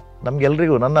ಇರ್ಲಿಲ್ಲ ನಮ್ಗೆ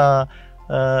ಎಲ್ರಿಗೂ. ನನ್ನ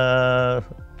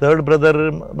 3rd ಬ್ರದರ್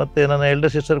ಮತ್ತೆ ನನ್ನ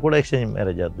ಎಲ್ಡರ್ ಸಿಸ್ಟರ್ ಕೂಡ exchange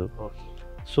marriage ಆದ್ದು.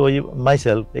 So my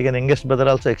self, ಈಗ youngest brother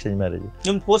also exchange marriage.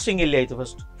 ನಿಮ್ಮ ಪೋಸ್ಟಿಂಗ್ ಎಲ್ಲಿ ಆಯ್ತು?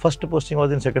 First posting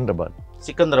was in Secunderabad.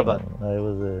 I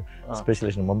was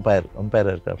specialist in umpire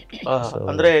aircraft.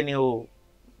 ಅಂದ್ರೆ ನೀವು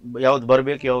ಯಾವ್ದು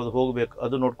ಬರ್ಬೇಕು ಯಾವ್ದು ಹೋಗ್ಬೇಕು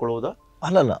ಅದು ನೋಡ್ಕೊಳ್ಳುವುದಾ?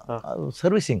 ಅಲ್ಲಲ್ಲ,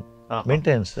 servicing,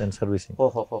 maintenance and servicing.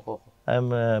 I am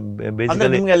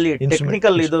basically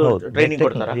technical ಇದು ಟ್ರೈನಿಂಗ್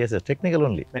ಕೊಡ್ತಾರಾ? Yes, technical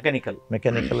only. Mechanical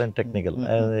and technical.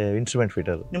 Instrument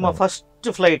fitter. ನಿಮ್ಮ ಫಸ್ಟ್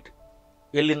ಫ್ಲೈಟ್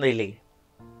ಎಲ್ಲಿಂದ ಇಲ್ಲಿಗೆ?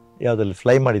 ಯಾವ್ದಲ್ಲಿ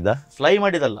ಫ್ಲೈ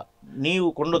ಮಾಡಿದಲ್ಲ, ನೀವು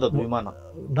ಕೊಂಡೋದದ್ದು ವಿಮಾನ?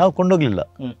 ನಾವು ಕೊಂಡೋಗ್ಲಿಲ್ಲ,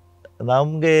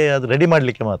 ನಮ್ಗೆ ಅದು ರೆಡಿ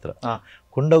ಮಾಡ್ಲಿಕ್ಕೆ ಮಾತ್ರ.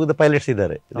 ಕೊಂಡೋಗದ ಪೈಲಟ್ಸ್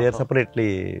ಇದ್ದಾರೆ, they are separately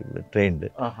trained.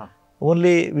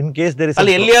 Only in case there is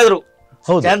ಎಲ್ಲಿಯಾದ್ರೂ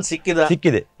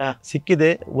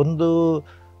ಸಿಕ್ಕಿದೆ ಒಂದು.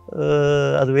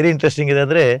 ಅದು ವೆರಿ ಇಂಟ್ರೆಸ್ಟಿಂಗ್ ಇದೆ.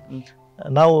 ಅಂದರೆ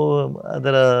ನಾವು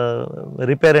ಅದರ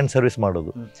ರಿಪೇರ್ ಆ್ಯಂಡ್ ಸರ್ವಿಸ್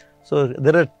ಮಾಡೋದು. So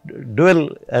there are dual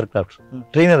aircrafts,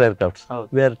 trainer aircrafts,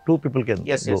 wear 2 people can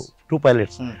go, 2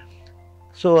 pilots.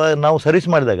 So ನಾವು ಸರ್ವಿಸ್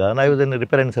ಮಾಡಿದಾಗ ನಾವು ಇದನ್ನು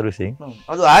ರಿಪೇರ್ ಆ್ಯಂಡ್ ಸರ್ವಿಸಿಂಗ್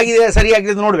ಅದು ಆಗಿದೆ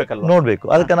ಸರಿಯಾಗಿದೆ ನೋಡಬೇಕು.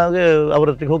 ಅದಕ್ಕೆ ನಾವು ಅವ್ರ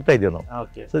ಹತ್ತಿರ ಹೋಗ್ತಾ ಇದ್ದೇವೆ ನಾವು.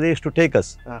 So they use to take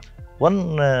us. One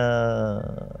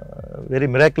very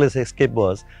miraculous escape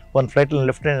was one flight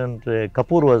Lieutenant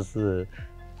Kapoor was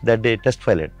that day test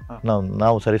pilot.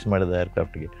 Now service ಮಾಡಿದ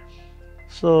ಏರ್ಕ್ರಾಫ್ಟ್ಗೆ.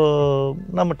 ಸೊ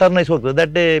ನಮ್ಮ ಟರ್ನ್ ಐಸ್ ಹೋಗ್ತದೆ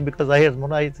that day because I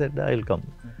said I will come.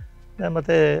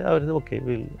 ಮತ್ತೆ ಅವ್ರಿಗೆ okay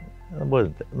will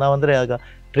ಬೋದಂತೆ. ನಾವಂದರೆ ಆಗ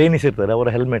ಟ್ರೈನಿಸ್ ಇರ್ತಾರೆ, ಅವರ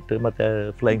helmet ಮತ್ತು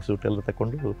flying suit ಎಲ್ಲ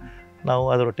ತಗೊಂಡು ನಾವು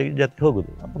ಅದರೊಟ್ಟಿಗೆ ಜೊತೆ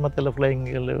ಹೋಗೋದು. ಮತ್ತೆಲ್ಲ ಫ್ಲೈಯಿಂಗ್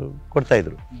ಎಲ್ಲ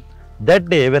ಕೊಡ್ತಾಯಿದ್ರು. that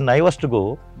day when I was to go,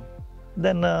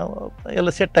 then ಎಲ್ಲ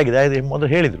ಸೆಟ್ ಆಗಿದೆ, ಮೊದಲು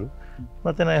ಹೇಳಿದರು.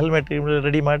 ಮತ್ತು ನಾನು ಹೆಲ್ಮೆಟ್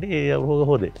ರೆಡಿ ಮಾಡಿ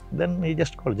ಹೋದೆ. ದೆನ್ ಈ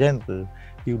just call Jayant,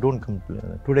 you don't come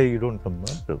today, you don't come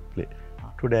play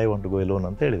today, I want to go Elon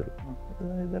ಅಂತ ಹೇಳಿದರು.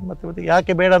 ಮತ್ತೆ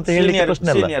ಯಾಕೆ ಬೇಡ ಅಂತ ಹೇಳಿ ಪ್ರಶ್ನೆ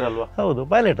ಅಲ್ಲ, ಹೌದು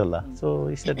ಪೈಲಟ್ ಅಲ್ಲ. So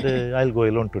he said I will go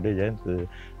Elon today Jayant,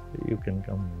 you can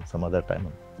come some other time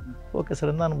ಅಂತ. ಓಕೆ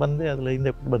ಸರ್, ನಾನು ಬಂದೆ, ಅದೆಲ್ಲ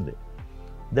ಹಿಂದೆ ಬಂದೆ.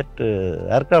 ದಟ್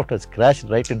ಏರ್ಕ್ರಾಫ್ಟ್ ಹಸ್ crash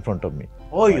right in front of me.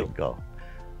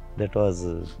 That was,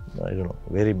 I don't know,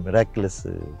 very miraculous,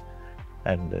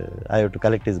 and I have to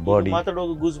collect his body.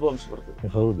 ಮಾತಾಡುವಾಗ goose bombs ಬರ್ತದೆ.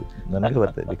 ಹೌದು, ನನಗೆ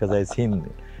ಬರ್ತದೆ, because I seen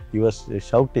he was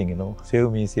shouting, save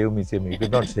me, save me, save me. You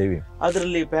could not save him.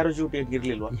 ಅದರಲ್ಲಿ parachute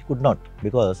ಇರಲಿಲ್ವಾ? He could not,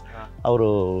 because ಅವರು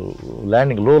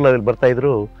landing low level ಬರ್ತಾ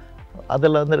ಇದ್ರು.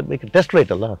 ಅದೆಲ್ಲ ಅಂದರೆ ಟೆಸ್ಟ್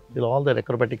ಫ್ಲೈಟ್ ಅಲ್ಲ, all the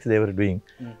acrobatics they were doing.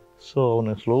 So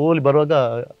ಅವನು slowly ಬರುವಾಗ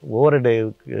over day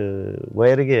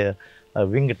ವೈರಿಗೆ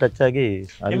wing touch ಆಗಿ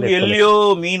ಎಲ್ಲಿಯೋ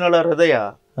ಮೀನಳ ಹೃದಯ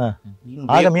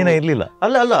ಆಗ ಮೀನ ಇರ್ಲಿಲ್ಲ.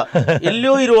 ಅಲ್ಲ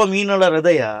ಎಲ್ಲೋ ಇರುವ ಮೀನುಗಳ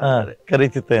ಹೃದಯ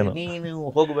ಕರೀತಿತ್ತೇನು, ನೀನು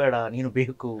ಹೋಗಬೇಡ, ನೀನು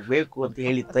ಬೇಕು ಬೇಕು ಅಂತ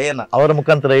ಹೇಳಿತ್ತೇನ, ಅವರ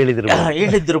ಮುಖಾಂತರ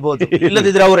ಹೇಳಿದಿರ್ಬೋದು.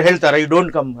 ಇಲ್ಲದಿದ್ರೆ ಅವ್ರು ಹೇಳ್ತಾರೆ ಯು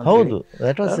ಡೋಂಟ್ ಕಮ್. ಹೌದು,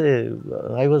 that was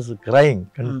I was crying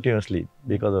continuously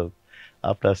because of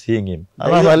after seeing him.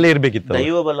 ಅಲ್ಲೇ ಇರ್ಬೇಕಿತ್ತು.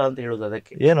 ದೈವಬಲ ಅಂತ ಹೇಳುದು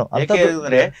ಅದಕ್ಕೆ. ಏನು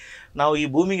ಯಾಕೆಂದ್ರೆ ನಾವು ಈ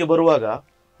ಭೂಮಿಗೆ ಬರುವಾಗ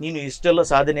ನೀನು ಇಷ್ಟೆಲ್ಲ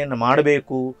ಸಾಧನೆಯನ್ನು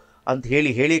ಮಾಡಬೇಕು ಅಂತ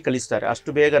ಹೇಳಿ ಕಲಿಸ್ತಾರೆ. ಅಷ್ಟು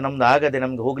ಬೇಗ ನಮ್ದು ಆಗದೆ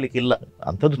ನಮ್ಗೆ ಹೋಗ್ಲಿಕ್ಕಿಲ್ಲ.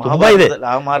 ಅಂತದ್ದು ತುಂಬಾ ಇದೆ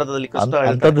ಆ ಮಾರ್ಗದಲ್ಲಿ.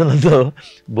 ಅಂತದ್ದು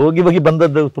ಬೋಗಿ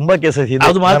ಬಂದದ್ದು ತುಂಬಾ ಕೇಸ್ ಇದೆ.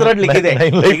 ಅದು ಮಾತಾಡ್ಲಿಕ್ಕಿದೆ.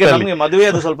 ಈಗ ನಮ್ಗೆ ಮದುವೆ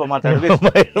ಅದು ಸ್ವಲ್ಪ ಮಾತಾಡ್ಬೇಕು.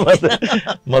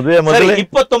 ಮದುವೆ ಮೊದಲೇ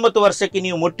 29 ವರ್ಷಕ್ಕೆ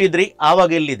ನೀವು ಮುಟ್ಟಿದ್ರಿ,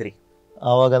 ಆವಾಗ ಎಲ್ಲಿದ್ರಿ?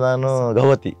 ಆವಾಗ ನಾನು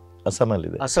ಗೌಹತಿ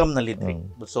ಅಸ್ಸಾಂನಲ್ಲಿದ್ರಿ.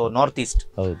 So north East.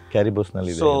 ಹೌದು, ಕ್ಯಾರಿಬೋಸ್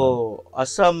ನಲ್ಲಿ. ಸೊ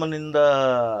ಅಸ್ಸಾಂನಿಂದ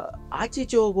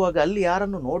ಆಚೀಚೆ ಹೋಗುವಾಗ ಅಲ್ಲಿ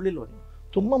ಯಾರನ್ನು ನೋಡ್ಲಿಲ್ವ?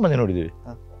 ತುಂಬಾ ಮಂದಿ ನೋಡಿದೀವಿ,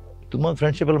 ತುಂಬಾ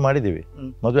ಫ್ರೆಂಡ್ಶಿಪ್ ಅಲ್ಲಿ ಮಾಡಿದೀವಿ.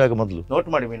 ಮದುವೆ ಆಗ ಮೊದಲು ನೋಟ್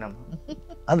ಮಾಡಿ ನಮ್ಮ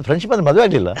ಅದು ಫ್ರೆಂಡ್ಶಿಪ್ ಅಂದ್ರೆ ಮದುವೆ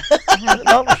ಆಗ್ಲಿಲ್ಲ.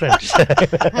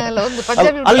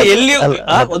 ಅಲ್ಲಿ ಎಲ್ಲಿ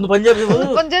ಒಂದು ಪಂಜಾಬಿ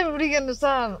ಹುಡುಗಿಯನ್ನು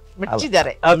ಸಹ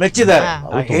ಮೆಚ್ಚಿದ್ದಾರೆ.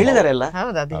 ಹೇಳಿದ್ದಾರೆ ಎಲ್ಲ.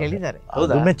 ಹೌದು, ಹೇಳಿದ್ದಾರೆ.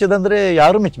 ಹೌದು, ಮೆಚ್ಚದಂದ್ರೆ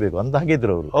ಯಾರು ಮೆಚ್ಚಬೇಕು ಅಂತ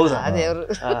ಹಾಗಿದ್ರು ಅವರು.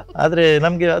 ಆದ್ರೆ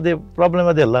ನಮ್ಗೆ ಅದೇ ಪ್ರಾಬ್ಲಮ್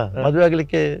ಅದೇ ಅಲ್ಲ. ಮದುವೆ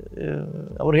ಆಗ್ಲಿಕ್ಕೆ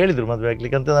ಅವ್ರು ಹೇಳಿದ್ರು ಮದುವೆ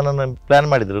ಆಗ್ಲಿಕ್ಕೆ ಅಂತ ನನ್ನನ್ನು ಪ್ಲಾನ್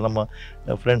ಮಾಡಿದ್ರು ನಮ್ಮ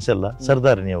ಫ್ರೆಂಡ್ಸ್ ಎಲ್ಲ.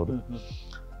 ಸರ್ದಾರಿನಿ ಅವರು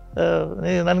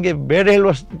ನನಗೆ ಬೇಡ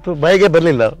ಹೇಳುವಷ್ಟು ಬಾಯಿಗೆ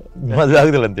ಬರಲಿಲ್ಲ ಮದುವೆ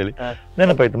ಆಗುದಿಲ್ಲ ಅಂತೇಳಿ.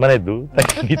 ನೆನಪಾಯ್ತು ಮನೆಯದ್ದು,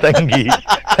 ತಂಗಿ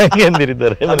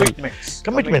ಅಂದಿರಿದ್ದಾರೆ.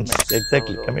 Commitments,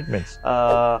 exactly commitments.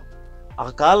 ಆ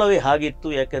ಕಾಲವೇ ಹಾಗಿತ್ತು.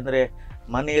 ಯಾಕಂದ್ರೆ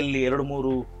ಮನೆಯಲ್ಲಿ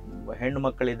 2-3 ಹೆಣ್ಣು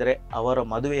ಮಕ್ಕಳಿದ್ರೆ ಅವರ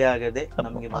ಮದುವೆ ಆಗದೆ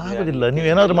ನಮಗೆ ಆಗುದಿಲ್ಲ.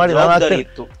 ನೀವೇನಾದ್ರೂ ಮಾಡಿ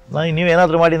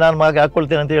ನೀವೇನಾದ್ರೂ ಮಾಡಿ ನಾನು ಮಗ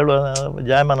ಹಾಕೊಳ್ತೇನೆ ಅಂತ ಹೇಳುವ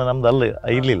ಜಾಯಮಾನ ನಮ್ದು ಅಲ್ಲ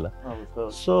ಇರ್ಲಿಲ್ಲ.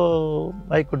 So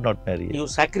I could not marry. You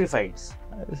sacrifice.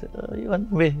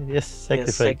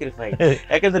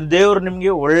 ಯಾಕಂದ್ರೆ ದೇವರು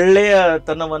ನಿಮ್ಗೆ ಒಳ್ಳೆಯ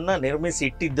ತನವನ್ನ ನಿರ್ಮಿಸಿ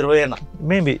ಇಟ್ಟಿದ್ರು ಏನೋ.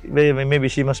 May be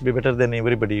she must be better then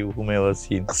everybody whom I was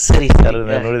scene. ಸರಿ,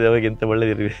 ನೋಡಿದವಾಗ ಎಂತ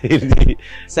ಒಳ್ಳೆದಿರಿ.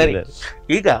 ಸರಿ,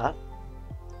 ಈಗ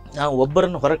ನಾವು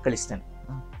ಒಬ್ಬರನ್ನು ಹೊರಗೆ ಕಳಿಸ್ತೇನೆ,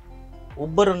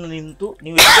 ಒಬ್ಬರನ್ನು ನಿಂತು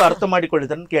ನೀವು ಎಷ್ಟು ಅರ್ಥ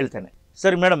ಮಾಡಿಕೊಳ್ಳಿದ್ರೆ ಅಂತ ಕೇಳ್ತೇನೆ.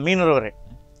 ಸರಿ ಮೇಡಮ್, ಮೀನರವರೇ,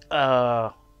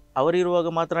 ಅವರಿರುವಾಗ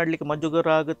ಮಾತನಾಡ್ಲಿಕ್ಕೆ ಮಜ್ಜುಗರ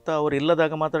ಆಗುತ್ತಾ, ಅವ್ರು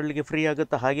ಇಲ್ಲದಾಗ ಮಾತಾಡ್ಲಿಕ್ಕೆ ಫ್ರೀ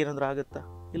ಆಗುತ್ತಾ? ಹಾಗೇನಾದ್ರೂ ಆಗುತ್ತಾ?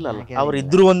 ಇಲ್ಲ ಅಲ್ಲ, ಅವ್ರು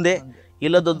ಇದ್ರು ಒಂದೇ,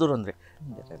 ಇಲ್ಲದದ್ರು ಅಂದ್ರೆ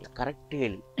ಕರೆಕ್ಟ್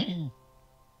ಹೇಳಿ.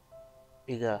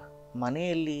 ಈಗ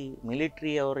ಮನೆಯಲ್ಲಿ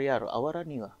ಮಿಲಿಟರಿ ಅವರು ಯಾರು, ಅವರ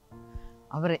ನೀವ?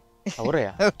 ಅವರೇ.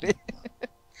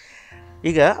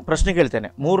 ಈಗ ಪ್ರಶ್ನೆ ಕೇಳ್ತೇನೆ,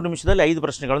 3 ನಿಮಿಷದಲ್ಲಿ 5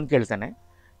 ಪ್ರಶ್ನೆಗಳನ್ನು ಕೇಳ್ತೇನೆ.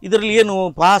 ಇದರಲ್ಲಿ ಏನು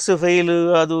ಪಾಸ್ ಫೇಲ್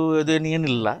ಅದು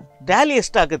ಏನಿಲ್ಲ, ಟ್ಯಾಲಿ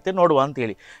ಎಷ್ಟಾಗುತ್ತೆ ನೋಡುವ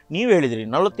ಅಂತೇಳಿ. ನೀವು ಹೇಳಿದ್ರಿ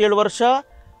 47 ವರ್ಷ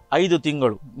 5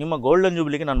 ತಿಂಗಳು, ನಿಮ್ಮ ಗೋಲ್ಡನ್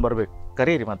ಜೂಬ್ಲಿಗೆ ನಾನು ಬರಬೇಕು,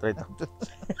 ಕರೀರಿ ಮಾತ್ರ ಆಯ್ತಾ.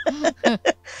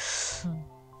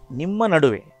 ನಿಮ್ಮ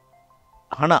ನಡುವೆ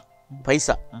ಹಣ,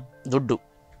 ಪೈಸಾ, ದುಡ್ಡು,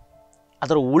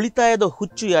 ಅದರ ಉಳಿತಾಯದ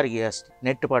ಹುಚ್ಚು ಯಾರಿಗೆ ಜಾಸ್ತಿ?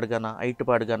 ನೆಟ್ ಪಾಡ್ಗನ, ಐಟ್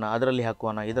ಪಾಡ್ಗನ, ಅದರಲ್ಲಿ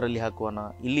ಹಾಕುವನ, ಇದರಲ್ಲಿ ಹಾಕುವನ,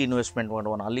 ಇಲ್ಲಿ ಇನ್ವೆಸ್ಟ್ಮೆಂಟ್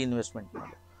ಮಾಡುವನ, ಅಲ್ಲಿ ಇನ್ವೆಸ್ಟ್ಮೆಂಟ್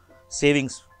ಮಾಡುವ,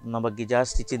 ಸೇವಿಂಗ್ಸ್ನ ಬಗ್ಗೆ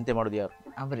ಜಾಸ್ತಿ ಚಿಂತೆ ಮಾಡೋದು ಯಾರು?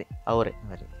 ಅವರೇ.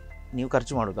 ನೀವು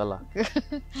ಖರ್ಚು ಮಾಡೋದಲ್ಲ?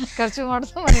 ಖರ್ಚು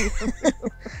ಮಾಡೋದು.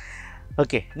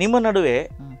 ಓಕೆ, ನಿಮ್ಮ ನಡುವೆ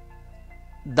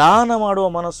ದಾನ ಮಾಡುವ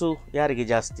ಮನಸ್ಸು ಯಾರಿಗೆ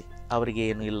ಜಾಸ್ತಿ? ಅವರಿಗೆ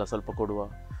ಏನು ಇಲ್ಲ, ಸ್ವಲ್ಪ ಕೊಡುವ.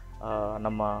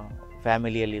 ನಮ್ಮ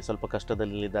ಫ್ಯಾಮಿಲಿಯಲ್ಲಿ ಸ್ವಲ್ಪ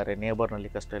ಕಷ್ಟದಲ್ಲಿದ್ದಾರೆ, ನೇಬರ್ನಲ್ಲಿ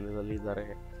ಕಷ್ಟದಲ್ಲಿದ್ದಾರೆ,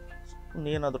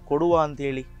 ಏನಾದರೂ ಕೊಡುವ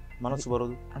ಅಂತೇಳಿ ಮನಸ್ಸು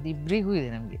ಬರೋದು? ಅದು ಇಬ್ಬರಿಗೂ ಇದೆ,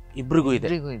 ನಮಗೆ ಇಬ್ಬರಿಗೂ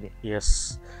ಇದೆ. ಎಸ್.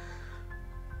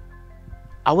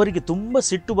 ಅವರಿಗೆ ತುಂಬ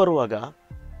ಸಿಟ್ಟು ಬರುವಾಗ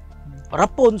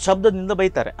ರಪ್ಪ ಒಂದು ಶಬ್ದದಿಂದ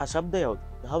ಬೈತಾರೆ. ಆ ಶಬ್ದ ಯಾವುದು?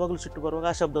 ಯಾವಾಗಲೂ ಸಿಟ್ಟು ಬರುವಾಗ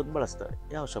ಆ ಶಬ್ದವನ್ನು ಬಳಸ್ತಾರೆ.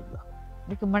 ಯಾವ ಶಬ್ದ?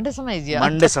 ಮಂಡೆ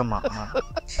ಸಮ.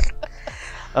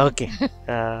 ಓಕೆ,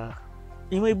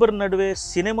 ನಿಮ್ಮ ಇಬ್ಬರ ನಡುವೆ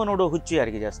ಸಿನಿಮಾ ನೋಡೋ ಹುಚ್ಚು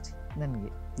ಯಾರಿಗೆ ಜಾಸ್ತಿ?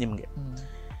 ನಿಮಗೆ.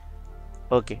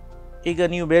 ಓಕೆ, ಈಗ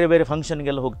ನೀವು ಬೇರೆ ಬೇರೆ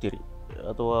ಫಂಕ್ಷನ್ಗೆಲ್ಲ ಹೋಗ್ತೀರಿ,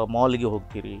 ಅಥವಾ ಮಾಲ್ಗೆ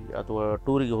ಹೋಗ್ತೀರಿ, ಅಥವಾ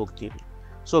ಟೂರಿಗೆ ಹೋಗ್ತೀರಿ.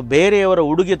 ಸೊ ಬೇರೆಯವರ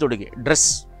ಉಡುಗೆ ತೊಡುಗೆ, ಡ್ರೆಸ್,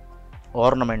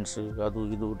 ಆರ್ನಮೆಂಟ್ಸ್, ಅದು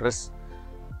ಇದು ಡ್ರೆಸ್,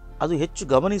 ಅದು ಹೆಚ್ಚು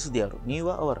ಗಮನಿಸುದು ಯಾರು, ನೀವ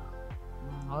ಅವರ?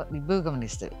 ಇಬ್ಬರು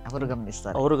ಗಮನಿಸ್ತೇವೆ. ಅವರು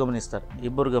ಗಮನಿಸ್ತಾರೆ,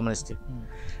 ಇಬ್ಬರು ಗಮನಿಸ್ತೀವಿ.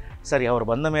 ಸರಿ, ಅವರು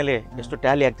ಬಂದ ಮೇಲೆ ಎಷ್ಟು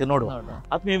ಟ್ಯಾಲಿ ಆಗ್ತದೆ ನೋಡುವ.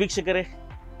 ಆತ್ಮೀಯ ವೀಕ್ಷಕರೇ,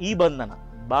 ಈ ಬಂಧನ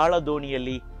ಬಾಳ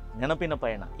ದೋಣಿಯಲ್ಲಿ ನೆನಪಿನ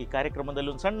ಪಯಣ ಈ ಕಾರ್ಯಕ್ರಮದಲ್ಲಿ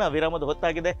ಒಂದು ಸಣ್ಣ ವಿರಾಮದ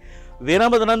ಹೊತ್ತಾಗಿದೆ.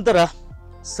 ವಿರಾಮದ ನಂತರ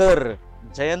ಸರ್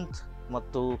ಜಯಂತ್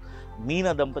ಮತ್ತು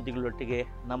ಮೀನಾ ದಂಪತಿಗಳೊಟ್ಟಿಗೆ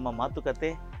ನಮ್ಮ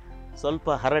ಮಾತುಕತೆ, ಸ್ವಲ್ಪ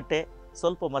ಹರಟೆ,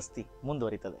 ಸ್ವಲ್ಪ ಮಸ್ತಿ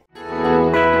ಮುಂದುವರಿತದೆ.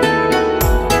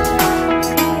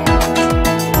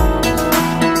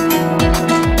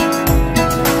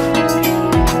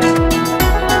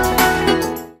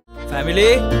 Family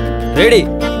ready?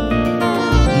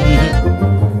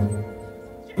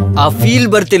 ಆ ಫೀಲ್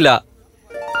ಬರ್ತಿಲ್ಲ.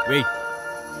 ವೇಟ್.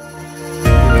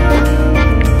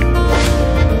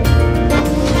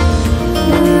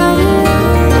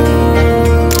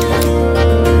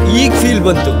 ಈಗ ಫೀಲ್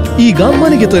ಬಂತು. ಈಗ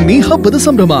ಮನೆಗೆ ತನ್ನಿ ಹಬ್ಬದ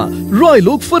ಸಂಭ್ರಮ ರಾಯಲ್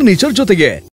ಓಕ್ ಫರ್ನಿಚರ್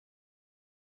ಜೊತೆಗೆ.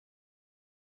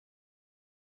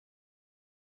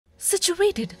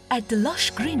 Situated at the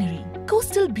lush greenery,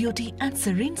 coastal beauty and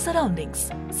serene surroundings,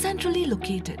 centrally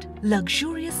located,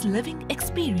 luxurious living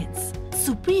experience,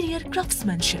 superior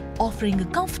craftsmanship, offering a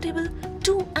comfortable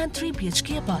 2 and 3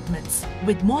 BHK apartments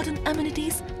with modern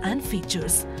amenities and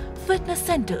features, fitness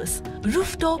centers,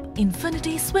 rooftop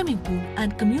infinity swimming pool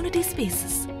and community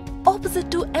spaces.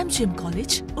 Opposite to MGM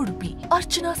College, Udupi,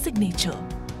 Archana Signature,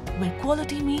 where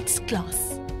quality meets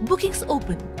class. Bookings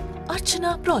open.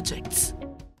 Archana Projects.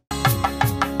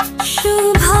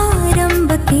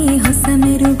 ಶುಭಾರಂಭಕ್ಕೆ ಹೊಸ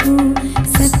ಮೆರುಗು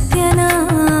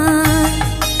ಸತ್ಯನಾಥ್,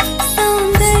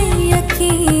 ಸೌಂದರ್ಯಕ್ಕೆ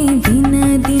ದಿನ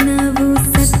ದಿನವೂ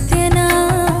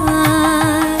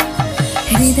ಸತ್ಯನಾಥ್,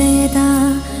 ಹೃದಯದ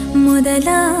ಮೊದಲ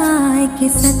ಆಯ್ಕೆ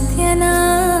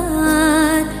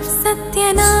ಸತ್ಯನಾಥ್,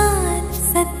 ಸತ್ಯನಾಥ್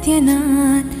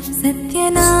ಸತ್ಯನಾಥ್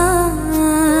ಸತ್ಯನಾಥ್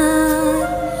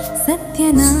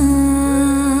ಸತ್ಯನಾಥ್.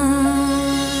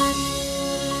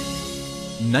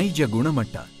 ನೈಜ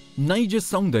ಗುಣಮಟ್ಟ, ನೈಜ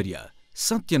ಸೌಂದರ್ಯ,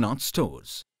 Satyanath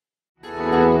stores.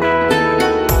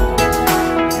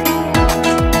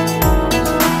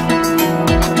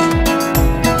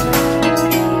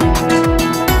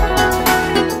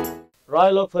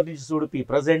 Royal oak furnitures Udupi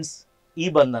presents ಈ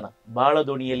ಬಂಧನ ಬಾಳ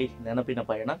ದೋಣಿಯಲ್ಲಿ ನೆನಪಿನ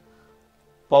ಪಯಣ,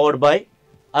 powered by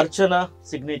Archana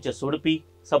signatures Udupi,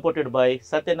 supported by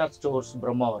Satyanath stores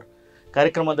Brahmavar.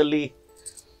 ಕಾರ್ಯಕ್ರಮದಲ್ಲಿ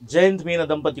ಜಯಂತ್ ಮೀನಾ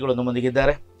ದಂಪತಿಗಳು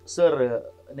ನಮ್ಮೊಂದಿಗಿದ್ದಾರೆ. ಸರ್,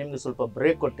 ನಿಮ್ಗೆ ಸ್ವಲ್ಪ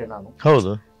ಬ್ರೇಕ್ ಕೊಟ್ಟೆ ನಾನು.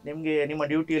 ಹೌದು. ನಿಮ್ಗೆ ನಿಮ್ಮ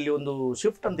ಡ್ಯೂಟಿಯಲ್ಲಿ ಒಂದು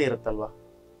ಶಿಫ್ಟ್ ಅಂತ ಇರುತ್ತಲ್ವಾ?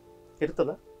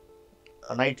 ಇರ್ತದ?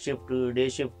 ನೈಟ್ ಶಿಫ್ಟ್, ಡೇ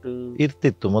ಶಿಫ್ಟ್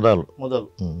ಇರ್ತಿತ್ತು ಮೊದಲು.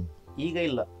 ಈಗ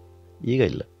ಇಲ್ಲ.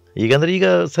 ಈಗ ಅಂದ್ರೆ ಈಗ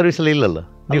ಸರ್ವಿಸ್ ಅಲ್ಲಿ ಇಲ್ಲಲ್ಲ.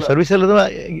 ನೀವು ಸರ್ವಿಸ್ ಅಲ್ಲ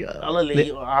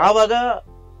ಆವಾಗ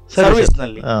ಸರ್ವಿಸ್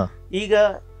ನಲ್ಲಿ,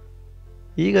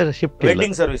 ಈಗ ಶಿಫ್ಟ್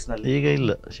ವೆಡ್ಡಿಂಗ್ ಸರ್ವಿಸ್ ನಲ್ಲಿ ಈಗ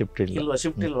ಇಲ್ಲ. ಶಿಫ್ಟ್ ಇಲ್ವಾ?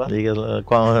 ಶಿಫ್ಟ್ ಇಲ್ವಾ? ಈಗ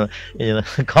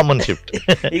ಕಾಮನ್ ಶಿಫ್ಟ್.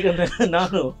 ಈಗ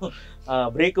ನಾನು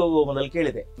ಬ್ರೇಕ್ ಹೋಗುವ ಮೊದಲು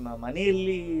ಕೇಳಿದೆ,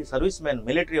 ಮನೆಯಲ್ಲಿ ಸರ್ವಿಸ್ ಮ್ಯಾನ್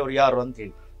ಮಿಲಿಟರಿ ಅವ್ರು ಯಾರು ಅಂತ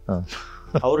ಹೇಳಿ.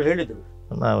 ಅವ್ರು ಹೇಳಿದ್ರು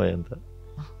ನಾವೇ ಅಂತ.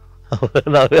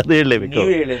 ನಾವೇ ಅದು ಹೇಳಲೇಬೇಕು.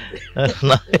 ನೀವೇ ಹೇಳಿದ್ದೆ.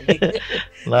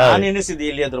 ನಾನು ಎನಿಸಿದೆ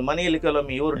ಇಲ್ಲಿ ಅದ್ರ ಮನೆಯಲ್ಲಿ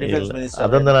ಕೆಲವೊಮ್ಮೆ ಇವರು ಡಿಫೆನ್ಸ್ ಮಿನಿಸ್ಟರ್.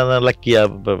 ಅದೊಂದು ನನ್ನ ಲಕ್ಕಿಯ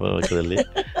ಪಕ್ಷದಲ್ಲಿ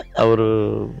ಅವರು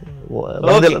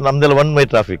ನಮ್ದೆಲ್ಲ ಒನ್ ಮೈ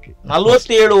ಟ್ರಾಫಿಕ್.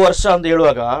 47 ವರ್ಷ ಅಂತ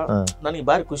ಹೇಳುವಾಗ ನನಗೆ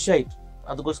ಬಾರಿ ಖುಷಿ ಆಯ್ತು.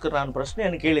 ಅದಕ್ಕೋಸ್ಕರ ನಾನು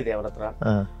ಪ್ರಶ್ನೆಯನ್ನು ಕೇಳಿದೆ ಅವರ ಹತ್ರ.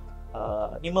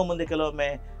 ನಿಮ್ಮ ಮುಂದೆ ಕೆಲವೊಮ್ಮೆ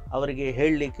ಅವರಿಗೆ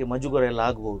ಹೇಳಲಿಕ್ಕೆ ಮಜುಗರ ಎಲ್ಲ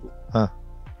ಆಗಬಹುದು.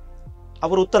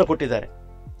 ಅವರು ಉತ್ತರ ಕೊಟ್ಟಿದ್ದಾರೆ.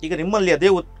 ಈಗ ನಿಮ್ಮಲ್ಲಿ ಅದೇ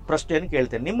ಪ್ರಶ್ನೆಯನ್ನು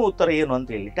ಕೇಳ್ತೇನೆ, ನಿಮ್ಮ ಉತ್ತರ ಏನು ಅಂತ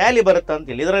ಹೇಳಿ. ಟ್ಯಾಲಿ ಬರುತ್ತಾ ಅಂತ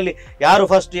ಹೇಳಿ. ಇದರಲ್ಲಿ ಯಾರು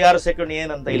ಫಸ್ಟ್ ಯಾರು ಸೆಕೆಂಡ್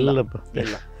ಏನಂತ ಇಲ್ಲ.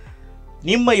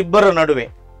 ನಿಮ್ಮ ಇಬ್ಬರ ನಡುವೆ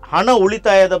ಹಣ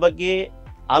ಉಳಿತಾಯದ ಬಗ್ಗೆ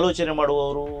ಆಲೋಚನೆ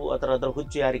ಮಾಡುವವರು ಅಥವಾ ಅದರ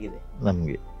ಹುಚ್ಚು ಯಾರಿಗಿದೆ?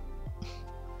 ನಮ್ಗೆ.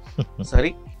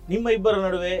 ಸರಿ, ನಿಮ್ಮ ಇಬ್ಬರ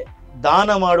ನಡುವೆ ದಾನ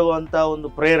ಮಾಡುವಂತ ಒಂದು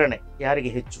ಪ್ರೇರಣೆ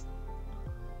ಯಾರಿಗೆ ಹೆಚ್ಚು?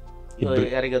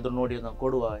 ಯಾರಿಗಾದ್ರೂ ನೋಡಿ ನಾವು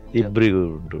ಕೊಡುವ? ಇಬ್ಬರಿಗೂ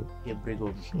ಉಂಟು.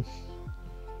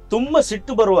 ತುಂಬಾ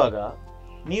ಸಿಟ್ಟು ಬರುವಾಗ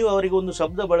ನೀವು ಅವರಿಗೆ ಒಂದು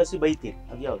ಶಬ್ದ ಬಳಸಿ ಬೈತೀರಿ,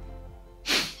 ಅದು ಯಾವುದು?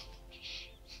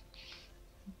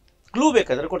 ಕ್ಲೂ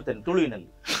ಬೇಕಾದ್ರೆ ಕೊಡ್ತೇನೆ ತುಳುವಿನಲ್ಲಿ.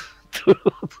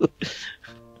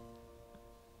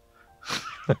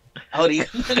 ಅವ್ರಿಗೆ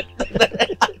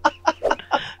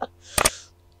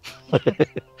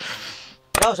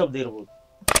ಯಾವ ಶಬ್ದ ಇರ್ಬೋದು?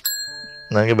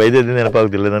 ನನಗೆ ಬೈದಿದ್ದು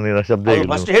ನೆನಪಾಗುದಿಲ್ಲ. ನನಗೆ ಶಬ್ದ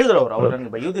ಫಸ್ಟ್ ಹೇಳಿದ್ರು ಅವ್ರು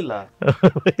ನನಗೆ ಬೈಯುವುದಿಲ್ಲ.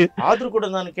 ಆದ್ರೂ ಕೂಡ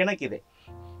ನಾನು ಕೆಣಕಿದೆ.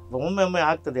 ಒಮ್ಮೊಮ್ಮೆ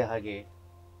ಆಗ್ತದೆ ಹಾಗೆ.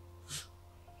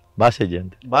 ಭಾಷೆಜ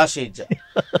ಅಂತ. ಭಾಷೆಜ.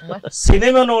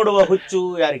 ಸಿನಿಮಾ ನೋಡುವ ಹುಚ್ಚು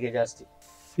ಯಾರಿಗೆ ಜಾಸ್ತಿ?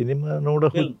 ಸಿನಿಮಾ ನೋಡುವ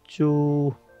ಹುಚ್ಚು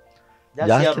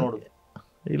ಜಾಸ್ತಿ ನೋಡುದು?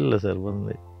 ಇಲ್ಲ ಸರ್,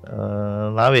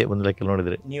 ನಾವೇ ಒಂದು ಲೆಕ್ಕ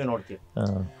ನೋಡಿದ್ರೆ. ನೀವು ನೋಡ್ತೀವಿ.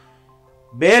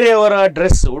 ಬೇರೆಯವರ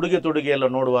ಡ್ರೆಸ್, ಉಡುಗೆ ತೊಡುಗೆ ಎಲ್ಲ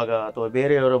ನೋಡುವಾಗ ಅಥವಾ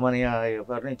ಬೇರೆಯವರ ಮನೆಯ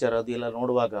ಫರ್ನಿಚರ್ ಅದು ಎಲ್ಲ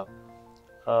ನೋಡುವಾಗ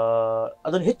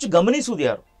ಅದನ್ನು ಹೆಚ್ಚು ಗಮನಿಸುವುದು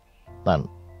ಯಾರು? ನಾನು.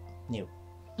 ನೀವು.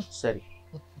 ಸರಿ,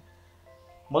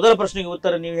 ಮೊದಲ ಪ್ರಶ್ನೆಗೆ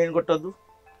ಉತ್ತರ ನೀವು ಏನು ಕೊಟ್ಟದ್ದು?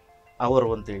 ಅವರು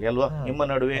ಅಂತೇಳಿ ಅಲ್ವಾ? ನಿಮ್ಮ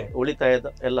ನಡುವೆ ಉಳಿತಾಯದ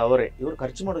ಎಲ್ಲ ಅವರೇ. ಇವರು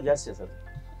ಖರ್ಚು ಮಾಡೋದು ಜಾಸ್ತಿ ಸರ್.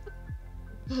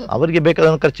 ಅವರಿಗೆ ಬೇಕಾದ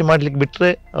ಖರ್ಚು ಮಾಡ್ಲಿಕ್ಕೆ ಬಿಟ್ರೆ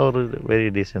ಅವರು ವೆರಿ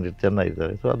ಡೀಸೆಂಟ್,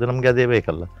 ಚೆನ್ನಾಗಿದ್ದಾರೆ. ಸೊ ಅದು ನಮ್ಗೆ ಅದೇ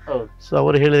ಬೇಕಲ್ಲ. ಸೊ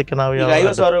ಅವರು ಹೇಳಿದಕ್ಕೆ ನಾವು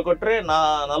 50,000 ಕೊಟ್ರೆ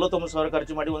 49,000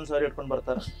 ಖರ್ಚು ಮಾಡಿ 1,000 ಇಟ್ಕೊಂಡು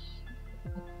ಬರ್ತಾರೆ.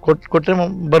 ಕೊಟ್ರೆ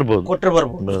ಬರ್ಬೋದು.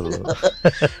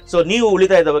 ಸೊ ನೀವು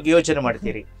ಉಳಿತಾಯದ ಬಗ್ಗೆ ಯೋಚನೆ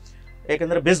ಮಾಡ್ತೀರಿ,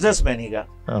 ಯಾಕಂದ್ರೆ ಬಿಸ್ನೆಸ್ ಮ್ಯಾನ್. ಈಗ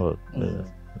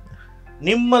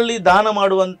ನಿಮ್ಮಲ್ಲಿ ದಾನ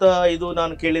ಮಾಡುವಂತ ಇದು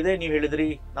ನಾನು ಕೇಳಿದೆ, ನೀವು ಹೇಳಿದ್ರಿ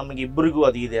ನಮಗೆ ಇಬ್ಬರಿಗೂ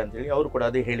ಅದು ಇದೆ ಅಂತ ಹೇಳಿ. ಅವರು ಕೂಡ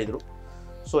ಅದೇ ಹೇಳಿದ್ರು.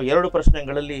 ಸೊ 2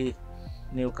 ಪ್ರಶ್ನೆಗಳಲ್ಲಿ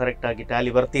ನೀವು ಕರೆಕ್ಟ್ ಆಗಿ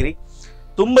ಟ್ಯಾಲಿ ಬರ್ತೀರಿ.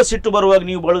 ತುಂಬಾ ಸಿಟ್ಟು ಬರುವಾಗ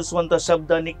ನೀವು ಬಳಸುವಂತ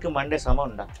ಶಬ್ದ ನಿಕ್ ಮಂಡೆ ಸಮ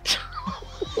ಉಂಡ.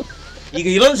 ಈಗ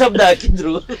ಇನ್ನೊಂದು ಶಬ್ದ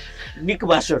ಹಾಕಿದ್ರು, ನಿಕ್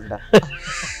ಭಾಷೆ ಉಂಡ.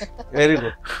 Very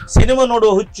good. ಸಿನಿಮಾ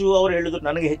ನೋಡುವ ಹುಚ್ಚು ಅವರು ಹೇಳಿದ್ರು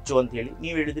ನನಗೆ ಹೆಚ್ಚು ಅಂತ ಹೇಳಿ,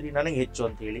 ನೀವು ಹೇಳಿದ್ರಿ ನನಗೆ ಹೆಚ್ಚು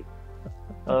ಅಂತ ಹೇಳಿ.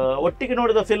 ಒಟ್ಟಿಗೆ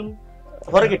ನೋಡಿದ ಫಿಲ್ಮ್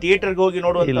ಹೊರಗೆ ಥಿಯೇಟರ್ಗೆ ಹೋಗಿ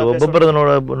ನೋಡುವಂತ ಒಬ್ಬೊಬ್ಬರ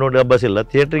ನೋಡಿ ಅಭ್ಯಾಸ ಇಲ್ಲ.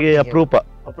 ಥಿಯೇಟರ್ಗೆ ಅಪರೂಪ.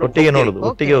 ಒಟ್ಟಿಗೆ ನೋಡುದು,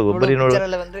 ಒಟ್ಟಿಗೆ ಹೋಗು. ಬರೀ ನೋಡು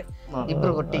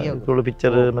ತುಳು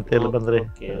ಪಿಕ್ಚರ್ ಮತ್ತೆ ಎಲ್ಲ ಬಂದ್ರೆ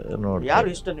ನೋಡಿ. ಯಾರು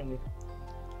ಇಷ್ಟ ನಿಮ್ಗೆ?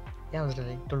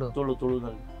 ಯಾವುದ್ರಲ್ಲಿ? ತುಳು.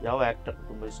 ತುಳುನಲ್ಲಿ ಯಾವ ಆಕ್ಟರ್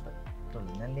ತುಂಬಾ ಇಷ್ಟ?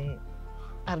 ತುಳುನಲ್ಲಿ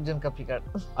ಅರ್ಜುನ್ ಕಾಪಿಕಾಡ್.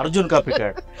 ಅರ್ಜುನ್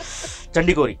ಕಾಪಿಕಾಡ್.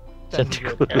 ಚಂಡಿಕೋರಿ.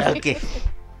 ಓಕೆ.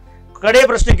 ಕಡೆಯ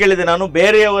ಪ್ರಶ್ನೆ ಕೇಳಿದೆ ನಾನು.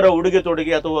 ಬೇರೆಯವರ ಉಡುಗೆ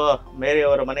ತೊಡುಗೆ ಅಥವಾ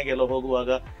ಬೇರೆಯವರ ಮನೆಗೆಲ್ಲ ಹೋಗುವಾಗ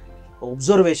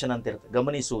ಒಬ್ಸರ್ವೇಷನ್ ಅಂತ ಇರುತ್ತೆ,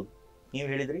 ಗಮನಿಸುವುದು. ನೀವು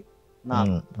ಹೇಳಿದ್ರಿ,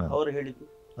 ನಾನು. ಅವರು ಹೇಳಿದ್ರು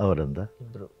ಅವರಂದ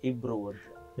ಇಬ್ರು ಅಂತ,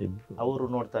 ಅವರು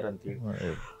ನೋಡ್ತಾರೆ ಅಂತ ಹೇಳಿ.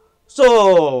 ಸೊ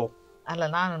ಅಲ್ಲ,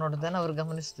 ನಾನು ನೋಡಿದ್ದೇನೆ, ಅವ್ರು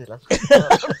ಗಮನಿಸುದಿಲ್ಲ.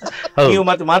 ನೀವು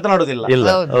ಮತ್ತೆ ಮಾತನಾಡುದಿಲ್ಲ? ಇಲ್ಲ,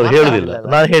 ಅವ್ರು ಹೇಳುದಿಲ್ಲ,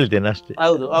 ನಾನು ಹೇಳ್ತೇನೆ ಅಷ್ಟೇ.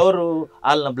 ಹೌದು, ಅವರು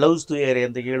ಅಲ್ಲ ಬ್ಲೌಸ್ ತುಯೇರಿ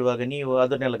ಅಂತ ಹೇಳುವಾಗ ನೀವು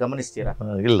ಅದನ್ನೆಲ್ಲ ಗಮನಿಸ್ತೀರಾ?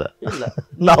 ಇಲ್ಲ ಇಲ್ಲ,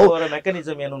 ನಾವು ಅವರ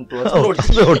ಮೆಕ್ಯಾನಿಸಮ್ ಏನುಂಟು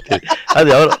ನೋಡ್ತೀವಿ.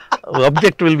 ಅದೇ ಅವರ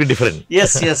object will be different.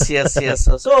 S S S S.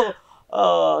 So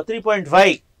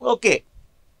 3.5. Okay.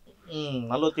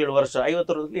 47 ವರ್ಷ,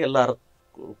 50 ವರ್ಷದಲ್ಲಿ ಎಲ್ಲ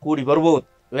ಕೂಡಿ ಬರ್ಬೋದು.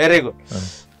 Very good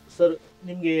sir.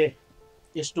 ನಿಮ್ಗೆ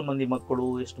ಎಷ್ಟು ಮಂದಿ ಮಕ್ಕಳು,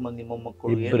 ಎಷ್ಟು ಮಂದಿ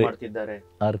ಮೊಮ್ಮಕ್ಕಳು, ಏನ್ ಮಾಡ್ತಿದ್ದಾರೆ?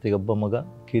 ಆರತಿಗೊಬ್ಬ ಮಗ,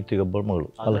 ಕೀರ್ತಿಗೊಬ್ಬ ಮಗಳು.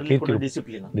 ಅಲ್ಲ, ಕೀರ್ತಿ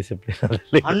ಡಿಸಿಪ್ಲಿನ್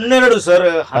 12 ಸರ್.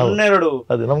 12.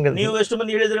 ಅದು ನಮ್ಗೆ. ನೀವು ಎಷ್ಟು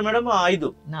ಮಂದಿ ಹೇಳಿದ್ರೆ ಮೇಡಮ್?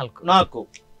 5, 4.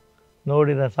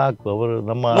 ನೋಡಿದ ಸಾಕು, ಅವರು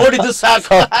ನಮ್ಮ ನೋಡಿದ್ದು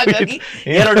ಸಾಕು, ಹಾಗಾಗಿ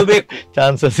 2 ಬೇಕು.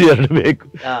 ಚಾನ್ಸಸ್ 2 ಬೇಕು,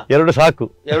 2 ಸಾಕು.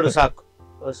 2 ಸಾಕು.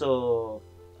 ಸೊ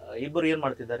ಇಬ್ಬರು ಏನ್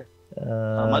ಮಾಡ್ತಿದ್ದಾರೆ?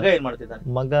 ಮಗ ಏನ್ ಮಾಡ್ತಿದ್ದಾನೆ?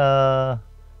 ಮಗ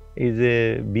ಈಸ್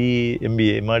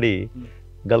MBA ಮಾಡಿ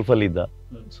ಗಲ್ಫಲ್ಲಿ ಇದ್ದ.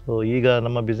 ಸೊ ಈಗ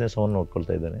ನಮ್ಮ ಬಿಸ್ನೆಸ್ ಅವನು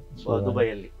ನೋಡ್ಕೊಳ್ತಾ ಇದ್ದಾನೆ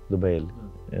ದುಬೈಯಲ್ಲಿ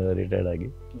ರಿಟೈರ್ಡ್ ಆಗಿ,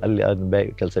 ಅಲ್ಲಿ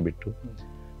ಕೆಲಸ ಬಿಟ್ಟು.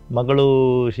 ಮಗಳು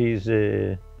she is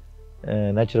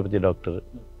naturopathy doctor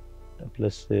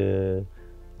plus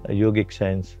yogic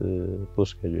science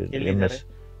post graduate MS.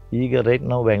 ಈಗ ರೈಟ್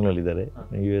ನಾವು ಬ್ಯಾಂಗ್ಳೂರಲ್ಲಿದ್ದಾರೆ.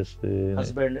 US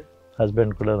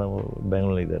ಹಸ್ಬೆಂಡ್ ಕೂಡ ನಾವು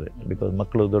ಬ್ಯಾಂಗ್ಳೂರಲ್ಲಿದ್ದಾರೆ. ಬಿಕಾಸ್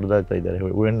ಮಕ್ಕಳು ದೊಡ್ಡದಾಗ್ತಾ ಇದ್ದಾರೆ,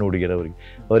 ಹೆಣ್ಣು ಹುಡುಗಿಯರು.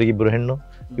 ಅವರಿಗಿಬ್ಬರು ಹೆಣ್ಣು,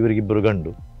 ಇವರಿಗಿಬ್ಬರು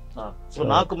ಗಂಡು.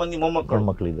 4 ಮಂದಿ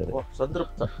ಮೊಮ್ಮಕ್ಕಳಿದ್ದಾರೆ.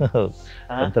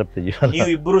 ಸಂತೃಪ್ತ ಜೀವನ. ನೀವು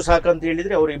ಇಬ್ಬರು ಸಾಕಂತ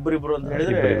ಹೇಳಿದ್ರೆ, ಅವರು ಇಬ್ಬರು ಅಂತ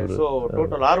ಹೇಳಿದ್ರೆ, ಸೊ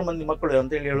ಟೋಟಲ್ 6 ಮಂದಿ ಮಕ್ಕಳು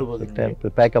ಅಂತ ಹೇಳಿ ಹೇಳ್ಬೋದು.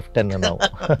 ಪ್ಯಾಕ್ ಆಫ್ 10 ನಾವು.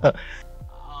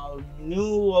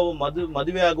 ನೀವು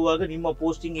ಮದುವೆ ಆಗುವಾಗ ನಿಮ್ಮ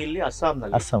ಪೋಸ್ಟಿಂಗ್ ಇಲ್ಲಿ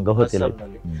ಅಸ್ಸಾಂನಲ್ಲಿ? ಅಸ್ಸಾಂ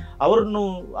ಗೌಹತಿಯಲ್ಲಿ. ಅವರನ್ನು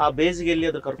ಆ ಬೇಸಿಗೆಯಲ್ಲಿ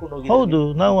ಅದು ಕರ್ಕೊಂಡು ಹೋಗಿ? ಹೌದು,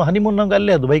 ನಾವು ಹನಿಮೂನ್ ನಮ್ಗೆ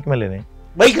ಅಲ್ಲೇ, ಅದು ಬೈಕ್ ಮೇಲೆನೆ.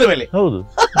 ಬೈಕ್ ಮೇಲೆ? ಹೌದು.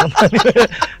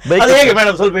 ಹೇಗೆ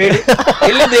ಮೇಡಮ್ ಸ್ವಲ್ಪ ಹೇಳಿ.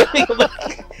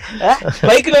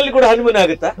 ಬೈಕ್ ನಲ್ಲಿ ಕೂಡ ಹನಿಮೂನ್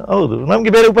ಆಗುತ್ತಾ? ಹೌದು,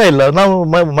 ನಮ್ಗೆ ಬೇರೆ ಉಪಾಯ ಇಲ್ಲ. ನಾವು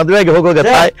ಮದುವೆಗೆ ಹೋಗುವಾಗ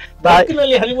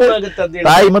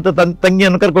ತಾಯಿ ಮತ್ತೆ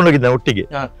ತಂಗಿಯನ್ನು ಕರ್ಕೊಂಡು ಹೋಗಿದ್ದೆ ಒಟ್ಟಿಗೆ.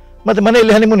 ಮತ್ತೆ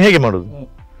ಮನೆಯಲ್ಲಿ ಹನಿಮೂನ್ ಹೇಗೆ ಮಾಡುದು?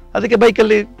 ಅದಕ್ಕೆ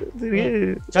ಬೈಕಲ್ಲಿ.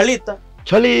 ಚಳಿ ಇತ್ತ?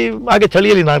 ಚಳಿ ಹಾಗೆ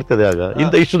ಚಳಿಯಲ್ಲಿ ನಾಡ್ತದೆ. ಆಗ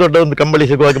ಇಷ್ಟು ದೊಡ್ಡ ಒಂದು ಕಂಬಳಿ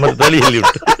ಸಿಗುವಾಗ ಮತ್ತೆ ಚಳಿಯಲ್ಲಿ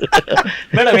ಉಂಟು.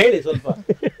 ಮೇಡಮ್ ಹೇಳಿ ಸ್ವಲ್ಪ.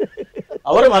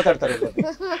 ಅವರು ಮಾತಾಡ್ತಾರೆ.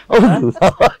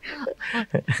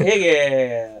 ಹೇಗೆ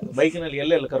ಬೈಕಿನಲ್ಲಿ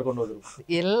ಎಲ್ಲೆಲ್ಲ ಕರ್ಕೊಂಡು ಹೋದ್ರು?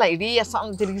 ಎಲ್ಲ ಇಡೀ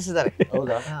ಅಸ್ಸಾಂ ತಿರುಗಿಸಿದ್ದಾರೆ.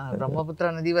 ಹೌದಾ?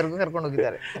 ಬ್ರಹ್ಮಪುತ್ರ ನದಿವರೆಗೂ ಕರ್ಕೊಂಡು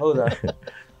ಹೋಗಿದ್ದಾರೆ. ಹೌದಾ?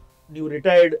 ನೀವು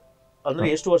ರಿಟೈರ್ಡ್ ಅಂದ್ರೆ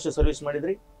ಎಷ್ಟು ವರ್ಷ ಸರ್ವಿಸ್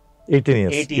ಮಾಡಿದ್ರಿ? 18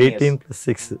 years. 18 +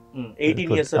 6.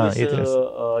 18 years ಸರ್ವಿಸ್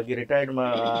ಆಗಿ ರಿಟೈರ್ಡ್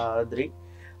ಆದ್ರಿ.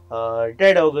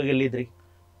 ರಿಟೈರ್ಡ್ ಆಗುವಾಗ ಎಲ್ಲಿದ್ರಿ?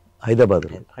 ಹೈದರಾಬಾದ್.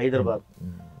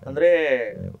 ಅಂದ್ರೆ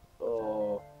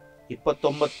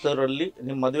 29ರಲ್ಲಿ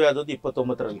ನಿಮ್ಮ ಮದುವೆ ಆದದ್ದು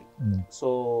 29ರಲ್ಲಿ. ಸೊ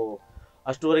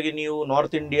ಅಷ್ಟುವರೆಗೆ ನೀವು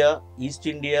north India, East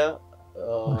India,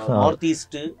 north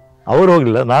East. ಅವರು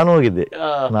ಹೋಗಿಲ್ಲ, ನಾನು ಹೋಗಿದ್ದೆ.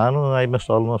 ನಾನು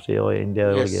ಆಲ್ಮೋಸ್ಟ್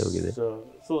ಇಂಡಿಯಾವರೆಗೆ ಹೋಗಿದ್ದೆ.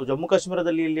 ಸೊ ಜಮ್ಮು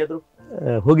ಕಾಶ್ಮೀರದಲ್ಲಿ ಎಲ್ಲಿಯಾದ್ರೂ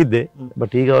ಹೋಗಿದ್ದೆ,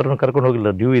 ಬಟ್ ಈಗ ಅವ್ರನ್ನ ಕರ್ಕೊಂಡು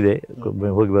ಹೋಗಿಲ್ಲ. ಡ್ಯೂ ಇದೆ,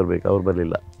 ಹೋಗಿ ಬರ್ಬೇಕು, ಅವ್ರು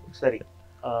ಬರಲಿಲ್ಲ. ಸರಿ.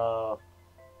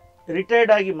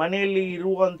 ರಿಟೈರ್ಡ್ ಆಗಿ ಮನೆಯಲ್ಲಿ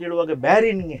ಇರುವ ಅಂತ ಹೇಳುವಾಗ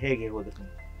ಬ್ಯಾರಿನಿಗೆ ಹೇಗೆ ಹೋದ್ರೆ?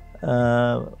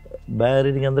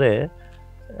 ಬ್ಯಾರಿನಿಗೆ ಅಂದರೆ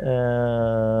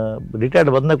ರಿಟೈರ್ಡ್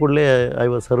ಬಂದ ಕೂಡಲೇ ಐ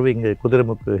ವಾಸ್ ಸರ್ವಿಂಗ್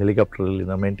ಕುದುರೆಮುಖ ಹೆಲಿಕಾಪ್ಟರಲ್ಲಿ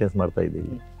ನಾವು ಮೇಂಟೆನೆನ್ಸ್ ಮಾಡ್ತಾ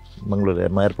ಇದ್ದೀವಿ ಮಂಗಳೂರು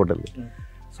ಏರ್ಪೋರ್ಟಲ್ಲಿ.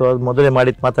 ಸೊ ಅದು ಮೊದಲೇ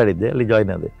ಮಾತಾಡಿದ್ದೆ, ಅಲ್ಲಿ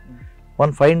ಜಾಯ್ನ್ ಆದೆ.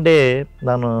 ಒನ್ ಫೈನ್ ಡೇ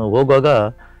ನಾನು ಹೋಗುವಾಗ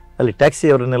ಅಲ್ಲಿ ಟ್ಯಾಕ್ಸಿ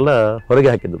ಅವರನ್ನೆಲ್ಲ ಹೊರಗೆ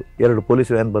ಹಾಕಿದ್ರು. 2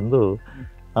 ಪೊಲೀಸ್ ವ್ಯಾನ್ ಬಂದು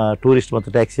ಟೂರಿಸ್ಟ್ ಮತ್ತು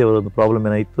ಟ್ಯಾಕ್ಸಿ ಅವರೊಂದು ಪ್ರಾಬ್ಲಮ್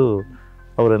ಏನಾಯಿತು,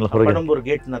 ಅವರೆಲ್ಲ ಹೊರಗೆ.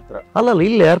 ಅಲ್ಲ,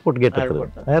 ಇಲ್ಲಿ ಏರ್ಪೋರ್ಟ್ ಗೇಟ್ ಹತ್ರ,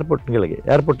 ಏರ್ಪೋರ್ಟ್ ಕೆಳಗೆ,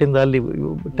 ಏರ್ಪೋರ್ಟಿಂದ ಅಲ್ಲಿ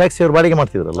ಟ್ಯಾಕ್ಸಿ ಅವರು ಬಾಡಿಗೆ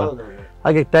ಮಾಡ್ತಿದ್ರಲ್ಲ,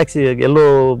 ಹಾಗೆ ಟ್ಯಾಕ್ಸಿ ಎಲ್ಲೋ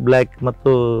ಬ್ಲ್ಯಾಕ್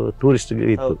ಮತ್ತು ಟೂರಿಸ್ಟ್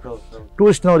ಇತ್ತು.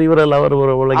 ಟೂರಿಸ್ಟ್ನವರು ಇವರೆಲ್ಲ ಅವರ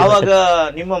ಒಳಗೆ.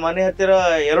 ನಿಮ್ಮ ಮನೆ ಹತ್ತಿರ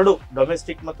 2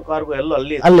 ಡೊಮೆಸ್ಟಿಕ್ ಮತ್ತು ಕಾರ್ಗೋ ಎಲ್ಲ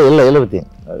ಅಲ್ಲಿ ಎಲ್ಲ ಎಲ್ಲವತ್ತಿ.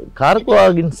 ಕಾರ್ಗೋ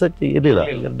ಆಗಿನ ಸತಿ ಇರಲಿಲ್ಲ.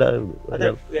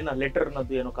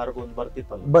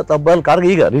 ಕಾರ್ಗೋ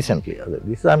ಈಗ recently,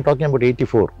 this I am talking about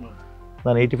 84.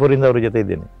 ನಾನು 84 ಅವ್ರ ಜೊತೆ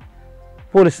ಇದ್ದೇನೆ.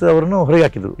 ಪೊಲೀಸ್ ಅವರನ್ನು ಹೊರಗೆ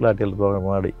ಹಾಕಿದ್ರು, ಲಾಠಿಯಲ್ಲಿ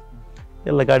ಮಾಡಿ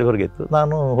ಎಲ್ಲ ಗಾಡಿ ಹೊರಗೆ ಇತ್ತು.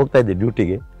 ನಾನು ಹೋಗ್ತಾ ಇದ್ದೆ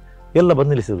ಡ್ಯೂಟಿಗೆ, ಎಲ್ಲ ಬಂದು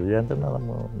ನಿಲ್ಲಿಸಿದ್ರು. ಅಂತ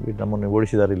ನಮ್ಮನ್ನು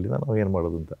ಓಡಿಸಿದ್ದಾರೆ ಇಲ್ಲಿ, ನಾವು ಏನು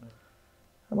ಮಾಡೋದು ಅಂತ.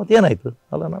 ಮತ್ತು ಏನಾಯಿತು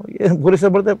ಅಲ್ಲ, ನಮಗೆ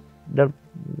ಪೊಲೀಸರು ಬರ್ತೆ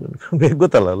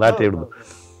ಗೊತ್ತಲ್ಲ, ಲಾಠಿ ಹಿಡಿದು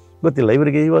ಗೊತ್ತಿಲ್ಲ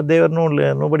ಇವರಿಗೆ. ಇವಾಗ ದೇವರು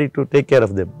ನೋ ಬಡಿ to take care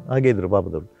of them, ಹಾಗೆ ಇದ್ರು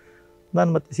ಪಾಪದವರು. ನಾನು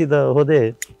ಮತ್ತೆ ಸೀದಾ ಹೋದೆ,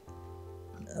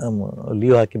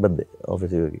 ಲೀವ್ ಹಾಕಿ ಬಂದೆ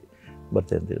ಆಫೀಸಿಗೆ ಹೋಗಿ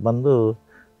ಬರ್ತೇನೆ ಅಂತೇಳಿ. ಬಂದು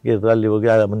ಅಲ್ಲಿ ಹೋಗಿ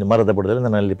ಮುಂದೆ ಮರದ ಬುಡದಲ್ಲಿ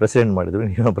ನಾನು ಅಲ್ಲಿ ಪ್ರೆಸಿಡೆಂಟ್ ಮಾಡಿದ್ರು,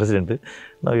 ನೀವು ಪ್ರೆಸಿಡೆಂಟ್,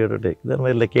 ನಾವು ಯು ಟು ಟೇಕ್. ನಾನು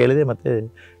ಎಲ್ಲ ಕೇಳಿದೆ, ಮತ್ತು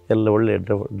ಎಲ್ಲ ಒಳ್ಳೆ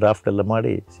ಡ್ರಾಫ್ಟ್ ಎಲ್ಲ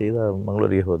ಮಾಡಿ ಸೀದಾ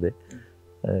ಮಂಗಳೂರಿಗೆ ಹೋದೆ.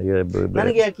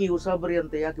 ನನಗೆ ಯಾಕೆ ಉಸಾಬರಿ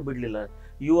ಅಂತ ಯಾಕೆ ಬಿಡಲಿಲ್ಲ?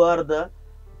 ಯು ಆರ್ ದ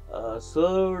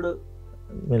ಸರ್ಡ್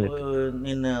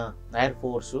ನಿನ್ನ ಏರ್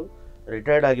ಫೋರ್ಸು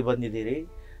ರಿಟೈರ್ಡ್ ಆಗಿ ಬಂದಿದ್ದೀರಿ,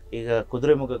 ಈಗ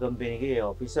ಕುದುರೆಮುಖ ಕಂಪನಿಗೆ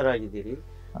ಆಫೀಸರ್ ಆಗಿದ್ದೀರಿ.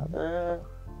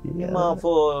 ನಿಮ್ಮ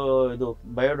ಇದು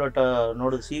ಬಯೋಡಾಟಾ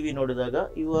ನೋಡಿದ CV ನೋಡಿದಾಗ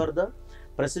you are the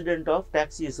president of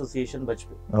taxi association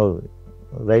Bajpe. ಹೌದು,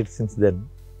 ರೈಟ್ ಸಿನ್ಸ್ ದೆನ್.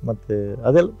 ಮತ್ತೆ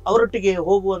ಅದೆಲ್ಲ ಅವರೊಟ್ಟಿಗೆ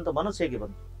ಹೋಗುವಂತ ಮನಸ್ಸು ಹೇಗೆ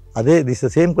ಬಂತು? ಅದೇ this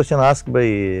same question ask by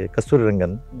Kasturi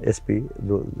Rangan SP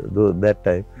that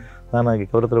time. ನಾನು ಹಾಗೆ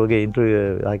ಅವ್ರ ಹತ್ರ ಹೋಗಿ ಇಂಟರ್ವ್ಯೂ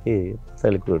ಹಾಕಿ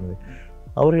ಮಾತಾಡಲಿಕ್ಕೆ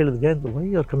ಅವ್ರು ಹೇಳಿದ್ರು, Jayant why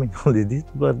you are coming all this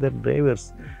are there drivers,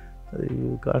 you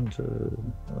can't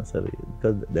ಸರಿ,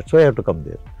 that's why have to come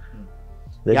there.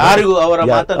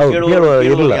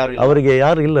 ಇಲ್ಲ, ಅವರಿಗೆ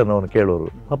ಯಾರು ಇಲ್ಲ ನಾವು ಕೇಳೋರು,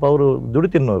 ಪಾಪ ಅವರು ದುಡಿ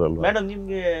ತಿನ್ನೋರಲ್ವ. ಮೇಡಮ್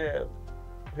ನಿಮ್ಗೆ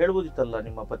ಹೇಳ್ಬೋದಿತ್ತಲ್ಲ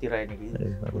ನಿಮ್ಮ ಪತಿರಾಯನಿಗೆ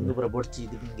ಒಂದೊಬ್ಬರ ಬೊಡ್ಚಿ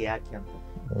ನಿಮ್ಗೆ ಯಾಕೆ ಅಂತ.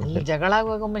 ಅಲ್ಲಿ ಜಗಳ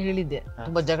ಆಗುವಾಗ ಒಮ್ಮೆ ಹೇಳಿದ್ದೆ,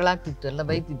 ತುಂಬಾ ಜಗಳ ಆಗ್ತಿತ್ತು, ಎಲ್ಲ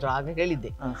ಬೈತಿದ್ರು, ಆಗ ಹೇಳಿದ್ದೆ.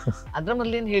 ಅದ್ರ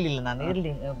ಮೊದಲೇನು ಹೇಳಿಲ್ಲ ನಾನು,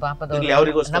 ಇರ್ಲಿ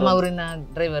ಪಾಪದವರು ನಮ್ಮ ಊರಿನ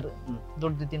ಡ್ರೈವರ್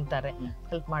ದುಡ್ದು ತಿಂತಾರೆ,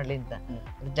 ಹೆಲ್ಪ್ ಮಾಡ್ಲಿ ಅಂತ.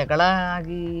 ಜಗಳ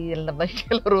ಆಗಿ ಎಲ್ಲ ಬೈ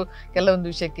ಕೆಲವೊಂದು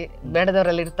ವಿಷಯಕ್ಕೆ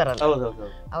ಬೇಡದವರೆಲ್ಲ ಇರ್ತಾರಲ್ಲ,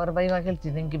 ಅವರ ಬೈವಾಗ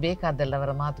ಹೇಳ್ತಿದ್ದೆ, ನಿಮ್ಗೆ ಬೇಕಾದಲ್ಲ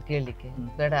ಅವರ ಮಾತು ಕೇಳಲಿಕ್ಕೆ,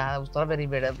 ಬೇಡ ಸ್ಟ್ರಾಬೆರಿ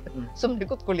ಬೇಡ, ಸುಮ್ಮನೆ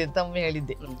ಕೂತ್ಕೊಳ್ಳಿ ಅಂತ ಒಮ್ಮೆ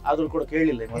ಹೇಳಿದ್ದೆ. ಆದ್ರೂ ಕೂಡ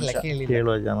ಕೇಳಿಲ್ಲ,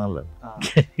 ಕೇಳುವ ಜನ ಅಲ್ಲ.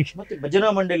 ಮತ್ತೆ ಭಜನಾ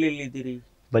ಮಂಡಳಿಯಲ್ಲಿ ಇದ್ದೀರಿ,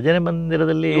 ಭಜನೆ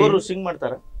ಮಂದಿರದಲ್ಲಿ ಇವರು ಸಿಂಗ್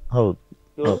ಮಾಡ್ತಾರ? ಹೌದು,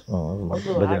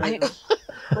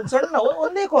 ಸಣ್ಣ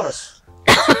ಒಂದೇ ಕೋರಸ್,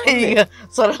 ಈಗ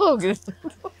ಸ್ವರ ಹೋಗಿದೆ,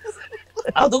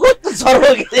 ಅದು ಗೊತ್ತು ಸ್ವರ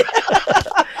ಹೋಗಿದೆ.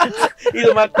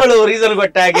 ಇದು ಮಕ್ಕಳು ರೀಸನ್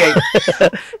ಕೊಟ್ಟ ಹಾಗೆ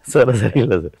ಸ್ವರ ಸರಿ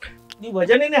ಇಲ್ಲ ಸರ್. ನೀವು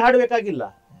ಭಜನೆನೇ ಹಾಡ್ಬೇಕಾಗಿಲ್ಲ,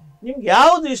 ನಿಮ್ಗೆ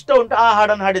ಯಾವ್ದು ಇಷ್ಟ ಉಂಟು ಆ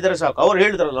ಹಾಡನ್ನು ಹಾಡಿದರೆ ಸಾಕು. ಅವ್ರು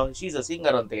ಹೇಳಿದ್ರಲ್ಲ ಶೀಸ್ ಅ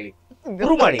ಸಿಂಗರ್ ಅಂತ ಹೇಳಿ,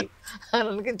 ಶುರು ಮಾಡಿ.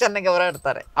 ನನಗೆ ಚೆನ್ನಾಗಿ ಅವರು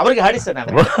ಹಾಡ್ತಾರೆ, ಅವರಿಗೆ ಹಾಡಿಸ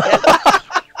ನಾನು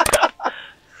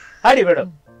ಹಾಡಿ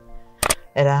ಮೇಡಮ್.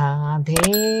 ರಾಧೆ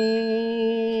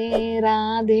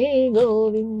ರಾಧೆ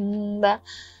ಗೋವಿಂದ,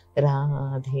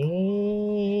 ರಾಧೆ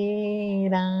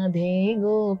ರಾಧೆ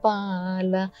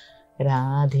ಗೋಪಾಲ,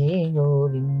 ರಾಧೆ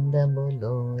ಗೋವಿಂದ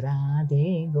ಬೋಲೋ ರಾಧೆ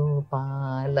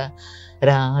ಗೋಪಾಲ,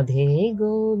 ರಾಧೆ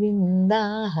ಗೋವಿಂದ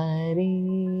ಹರಿ.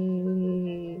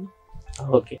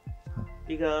 ಓಕೆ,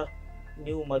 ಈಗ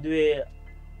ನೀವು ಮದುವೆ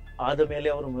ಆದ ಮೇಲೆ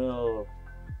ಅವರು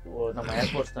ನಮ್ಮ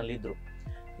ಏರ್ಫೋರ್ಸ್ ನಲ್ಲಿ ಇದ್ರು,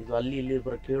 ಇದು ಅಲ್ಲಿ ಇಲ್ಲಿ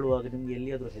ಬರ ಕೇಳುವಾಗ ನಿಮ್ಗೆ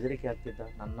ಎಲ್ಲಿಯಾದ್ರೂ ಹೆದರಿಕೆ ಆಗ್ತಿದ್ದ?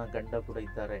 ನನ್ನ ಗಂಡ ಕೂಡ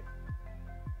ಇದ್ದಾರೆ.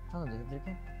 ಹೌದು,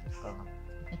 ಹೆದರಿಕೆ.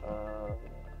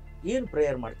 ಏನು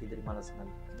ಪ್ರೇಯರ್ ಮಾಡ್ತಿದ್ರಿ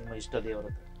ಮನಸ್ಸಿನಲ್ಲಿ ನಿಮ್ಮ ಇಷ್ಟ ದೇವರ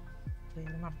ಹತ್ರ?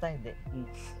 ಪ್ರೇಯರ್ ಮಾಡ್ತಾ ಇದ್ದೆ,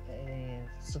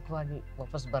 ಸುಖವಾಗಿ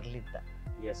ವಾಪಸ್ ಬರ್ಲಿದ್ದ.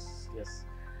 S S.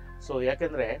 ಸೊ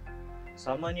ಯಾಕಂದ್ರೆ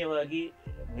ಸಾಮಾನ್ಯವಾಗಿ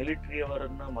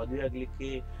ಮಿಲಿಟರಿಯವರನ್ನ ಮದುವೆ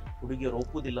ಆಗ್ಲಿಕ್ಕೆ ಹುಡುಗಿಯರು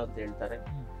ಒಪ್ಪುದಿಲ್ಲ ಅಂತ ಹೇಳ್ತಾರೆ.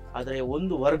 ಆದ್ರೆ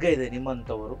ಒಂದು ವರ್ಗ ಇದೆ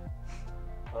ನಿಮ್ಮಂಥವರು,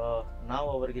 ನಾವು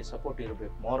ಅವರಿಗೆ ಸಪೋರ್ಟ್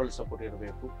ಇರಬೇಕು, ಮಾರಲ್ ಸಪೋರ್ಟ್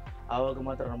ಇರಬೇಕು, ಆವಾಗ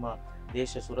ಮಾತ್ರ ನಮ್ಮ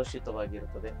ದೇಶ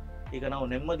ಸುರಕ್ಷಿತವಾಗಿರುತ್ತದೆ. ಈಗ ನಾವು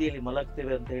ನೆಮ್ಮದಿಯಲ್ಲಿ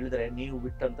ಮಲಗ್ತೇವೆ ಅಂತ ಹೇಳಿದ್ರೆ ನೀವು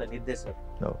ಬಿಟ್ಟಂತ ನಿದ್ದೆ sir.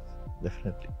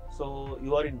 So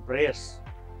you are in prayers.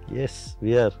 S,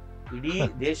 we are. ಇಡೀ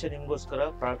ದೇಶ ನಿಮ್ಗೋಸ್ಕರ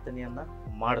ಪ್ರಾರ್ಥನೆಯನ್ನ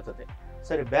ಮಾಡ್ತದೆ.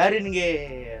 ಸರಿ,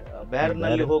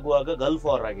 ಬ್ಯಾರಿನ್ನಲ್ಲಿ ಹೋಗುವಾಗ ಗಲ್ಫ್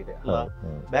ವಾರ್ ಆಗಿದೆ ಅಲ್ಲ,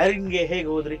 ಬ್ಯಾರಿನ್ಗೆ ಹೇಗೆ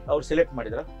ಹೋದ್ರಿ? ಅವ್ರು ಸೆಲೆಕ್ಟ್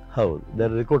ಮಾಡಿದ್ರ? ಹೌದು,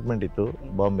 ರಿಕ್ರೂಟ್ಮೆಂಟ್ ಇತ್ತು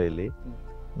ಬಾಂಬೆಯಲ್ಲಿ,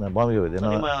 ಬಾಂಬೆಗೆ ಹೋದೆ.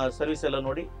 ನಿಮ್ಮ ಸರ್ವಿಸ್ ಎಲ್ಲ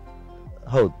ನೋಡಿ?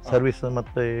 ಹೌದು, ಸರ್ವಿಸ್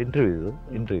ಮತ್ತೆ ಇಂಟರ್ವ್ಯೂ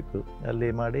ಇತ್ತು, ಅಲ್ಲಿ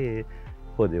ಮಾಡಿ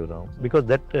ಹೋದೆವು ನಾವು. ಬಿಕಾಸ್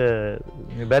ದಟ್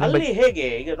ಹೇಗೆ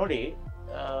ಈಗ ನೋಡಿ,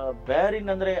 ಬ್ಯಾರಿನ್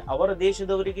ಅಂದ್ರೆ ಅವರ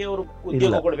ದೇಶದವರಿಗೆ ಅವರು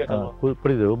ಉದ್ಯೋಗ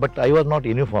ಕೊಡಿದ್ರು, but I was not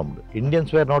ಯೂನಿಫಾರ್ಮ್ಡ್. Indians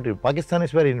wear not,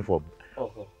 Pakistanis wear ಯೂನಿಫಾರ್ಮ್ಡ್.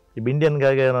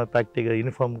 ಇಂಡಿಯನ್ಗಾಗೆ practical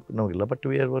uniform ನಮಗಿಲ್ಲ, but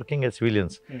we are working as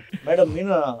civilians. Madam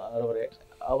ಮೀನಾ ಅವರೇ,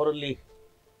 ಅವರಲ್ಲಿ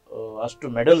ಅಷ್ಟು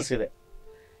ಮೆಡಲ್ಸ್ ಇದೆ.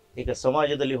 ಈಗ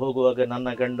ಸಮಾಜದಲ್ಲಿ ಹೋಗುವಾಗ ನನ್ನ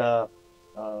ಗಂಡ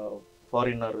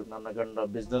ಫಾರಿನರ್, ನನ್ನ ಗಂಡ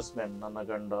ಬಿಸ್ನೆಸ್ ಮ್ಯಾನ್, ನನ್ನ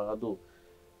ಗಂಡ ಅದು,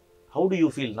 ಹೌ ಡು ಯು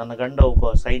ಫೀಲ್ ನನ್ನ ಗಂಡ ಒಬ್ಬ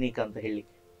ಸೈನಿಕ ಅಂತ ಹೇಳಿ?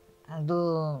 ಅದು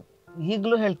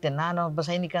ಈಗಲೂ ಹೇಳ್ತೇನೆ, ನಾನು ಒಬ್ಬ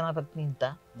ಸೈನಿಕನ ಪತ್ನಿ ಅಂತ.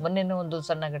 ಮೊನ್ನೆನೂ ಒಂದು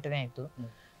ಸಣ್ಣ ಘಟನೆ ಆಯಿತು,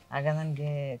 ಆಗ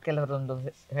ನನಗೆ ಕೆಲವರೊಂದು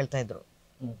ಹೇಳ್ತಾ ಇದ್ರು,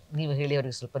 ನೀವು ಹೇಳಿ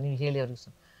ಅವ್ರಿಗೆ ಸ್ವಲ್ಪ, ನೀವು ಹೇಳಿ ಅವ್ರಿಗೆ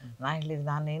ಸ್ವಲ್ಪ. ನಾನು ಹೇಳಿದ್ರೆ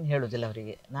ನಾನೇನು ಹೇಳೋದಿಲ್ಲ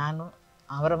ಅವರಿಗೆ, ನಾನು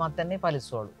ಅವರ ಮಾತನ್ನೇ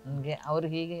ಪಾಲಿಸುವಳು. ನನಗೆ ಅವರು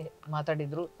ಹೀಗೆ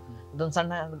ಮಾತಾಡಿದ್ರು, ಅದೊಂದು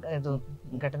ಸಣ್ಣ ಇದು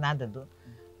ಘಟನೆ ಆದದ್ದು,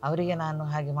 ಅವರಿಗೆ ನಾನು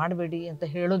ಹಾಗೆ ಮಾಡಬೇಡಿ ಅಂತ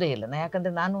ಹೇಳೋದೇ ಇಲ್ಲ.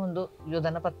 ಯಾಕಂದರೆ ನಾನು ಒಂದು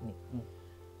ಯೋಧನ ಪತ್ನಿ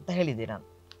ಅಂತ ಹೇಳಿದೆ ನಾನು.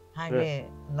 ಹಾಗೆ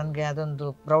ನನಗೆ ಅದೊಂದು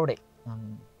ಪ್ರೌಢೆ.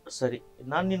 ಸರಿ,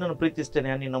 ನಾನು ನಿನ್ನನ್ನು ಪ್ರೀತಿಸ್ತೇನೆ,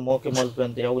 ನಿನ್ನ ಮೋಕೆ ಮಲ್ಪೆ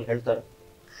ಅಂತ ಯಾವಾಗ ಹೇಳ್ತಾರೆ?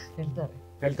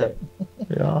 ಹೇಳ್ತಾರೆ.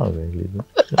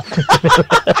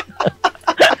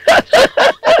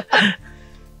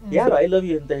 ಯಾರು ಐ ಲವ್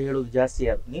ಯು ಅಂತ ಹೇಳುದು ಜಾಸ್ತಿ?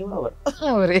 ಯಾರು, ನೀವು?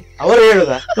 ಅವರು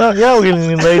ಹೇಳುದ?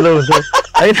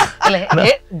 ಅಲ್ಲ,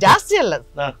 ಜಾಸ್ತಿ ಅಲ್ಲ,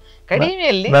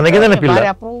 ಕಡಿಮೆಯಲ್ಲಿ ನನಗೆ ನೆನಪಿಲ್ಲ.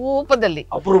 ಅಪರೂಪದಲ್ಲಿ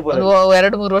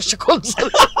 2-3 ವರ್ಷಕ್ಕೊಂದ್ಸಲ.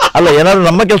 ಅಲ್ಲ, ಏನಾದ್ರು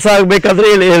ನಮ್ಮ ಕೆಲಸ ಆಗ್ಬೇಕಾದ್ರೆ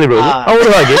ಹೇಳಿಬಿಡುದು, ಅವರು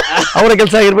ಹಾಗೆ ಅವರ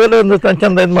ಕೆಲಸ ಆಗಿರ್ಬೇಕು, ಒಂದು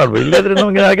ಚಂದ ಇದು ಮಾಡ್ಬೋದು. ಇಲ್ಲಾದ್ರೆ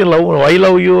ನಮ್ಗೆ ಹಾಗೆ ಐ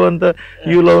ಲವ್ ಯು ಅಂತ,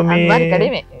 ಯು ಲವ್ ಮೀ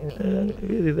ಕಡಿಮೆ.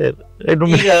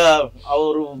 ಈಗ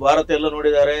ಅವರು ಭಾರತ ಎಲ್ಲ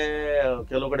ನೋಡಿದ್ದಾರೆ,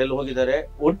 ಕೆಲವು ಕಡೆ ಎಲ್ಲ ಹೋಗಿದ್ದಾರೆ.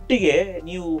 ಒಟ್ಟಿಗೆ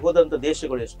ನೀವು ಹೋದಂತ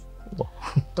ದೇಶಗಳು ಎಷ್ಟು?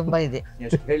 ತುಂಬಾ ಇದೆ,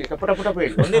 ಹೇಳಿ, ಟಪ ಟಪ ಟಪ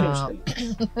ಹೇಳಿ, ಒಂದೇ ನಿಮಿಷದಲ್ಲಿ.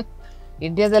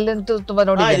 ಇಂಡಿಯಾದಲ್ಲಂತೂ ತುಂಬಾ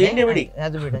ನೋಡಿದ್ದೇನೆ,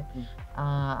 ಅದು ಬಿಡ.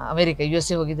 ಅಮೆರಿಕ,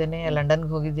 USA ಹೋಗಿದ್ದೇನೆ,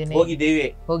 ಲಂಡನ್ಗೆ ಹೋಗಿದ್ದೇನೆ,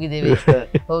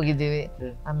 ಹೋಗಿದ್ದೇವೆ.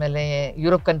 ಆಮೇಲೆ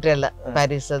ಯುರೋಪ್ ಕಂಟ್ರಿ ಎಲ್ಲ,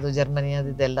 ಪ್ಯಾರಿಸ್, ಅದು ಜರ್ಮನಿ,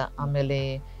 ಅದೆಲ್ಲ. ಆಮೇಲೆ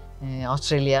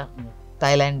ಆಸ್ಟ್ರೇಲಿಯಾ,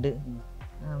 ಥೈಲ್ಯಾಂಡ್,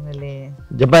 ಆಮೇಲೆ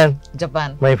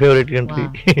ಜಪಾನ್ ಮೈ ಫೇವರೇಟ್ ಕಂಟ್ರಿ.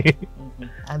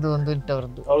 ಅದು ಒಂದು ಉಂಟು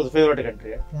ಅವ್ರದ್ದು. Favourite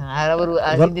country. ಅವರು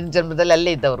ಹಿಂದಿನ ಜನ್ಮದಲ್ಲಿ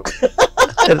ಅಲ್ಲೇ ಇದ್ದವರು.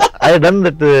 I have done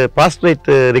that past life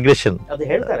regression. ಅದು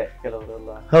ಹೇಳ್ತಾರೆ ಕೆಲವರೆಲ್ಲ.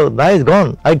 How nice gone.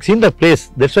 I've seen the place.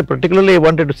 That's why particularly I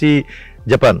wanted to see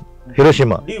Japan,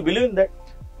 Hiroshima. Do you believe in that?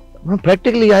 No,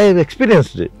 practically I have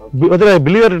experienced it. Whether I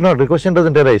believe or not, the question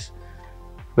doesn't arise.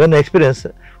 When I experience,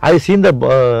 I have seen the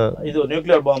ಇದು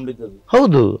nuclear bomb ಇದ್ದದ್ದು.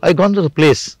 ಹೌದು, I gone to the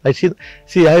place.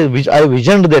 I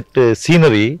visioned that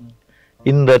scenery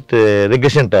in that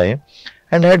regression time,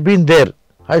 and I had been there.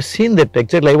 I've seen that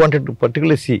exactly. I wanted to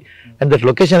particularly see, and that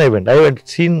location I went. I had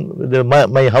seen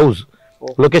my house,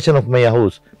 location of my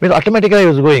house. Means automatically I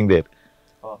was going there.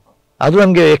 ಅದು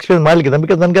ನನಗೆ experience ಮಾಡಲಿಕ್ಕೆ,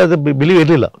 because ನನಗೆ ಅದು believe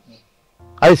ಇರಲಿಲ್ಲ.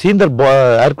 I seen that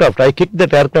aircraft. I kick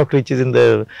that aircraft which is in the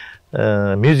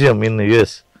museum in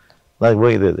US. ನಾನು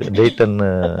ಹೋಗಿದೆ ಡೈಟನ್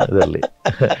ಇದರಲ್ಲಿ.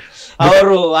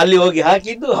 ಅವರು ಅಲ್ಲಿ ಹೋಗಿ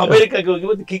ಹಾಕಿದ್ದು ಅಮೆರಿಕಕ್ಕೆ ಹೋಗಿ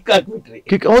ಒಂದು ಕಿಕ್ ಹಾಕ್ಬಿಟ್ರಿ.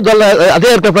 ಕಿಕ್, ಹೌದಲ್ಲ, ಅದೇ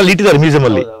ಏರ್ಕ್ರಾಫ್ಟ್ ಅಲ್ಲಿ ಇಟ್ಟಿದ್ದಾರೆ ಮ್ಯೂಸಿಯಂ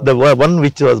ಅಲ್ಲಿ. The one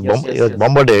which was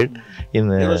ಬಾಂಬರ್ಡೆಡ್ in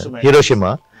Hiroshima.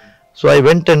 So I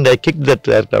went and I kicked that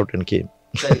aircraft and came.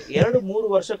 2-3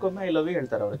 ವರ್ಷಕ್ಕೊಮ್ಮೆ ಐ ಲವ್ ಯು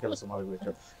ಹೇಳ್ತಾರೆ ಅವರು ಕೆಲಸ ಮಾಡಬೇಕು.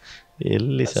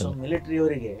 ಎಲ್ಲಿ ಸರ್ ಮಿಲಿಟರಿ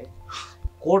ಅವರಿಗೆ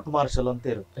ಕೋರ್ಟ್ ಮಾರ್ಷಲ್ ಅಂತ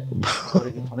ಇರುತ್ತೆ,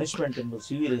 ಅವರಿಗೆ ಪನಿಷ್ಮೆಂಟ್ ಎಂಬುದು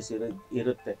ಸೀರಿಯಸ್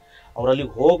ಇರುತ್ತೆ. ಅವರಲ್ಲಿ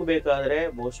ಹೋಗ್ಬೇಕಾದ್ರೆ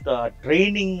ಬಹುಶಃ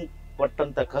ಟ್ರೈನಿಂಗ್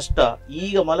ಪಟ್ಟಂತ ಕಷ್ಟ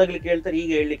ಈಗ ಮಲಗ್ಲಿಕ್ಕೆ ಹೇಳ್ತಾರೆ, ಈಗ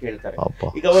ಹೇಳಲಿಕ್ಕೆ ಹೇಳ್ತಾರೆ.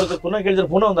 ಈಗ ಅವ್ರದ್ದು ಪುನಃ ಕೇಳಿದ್ರೆ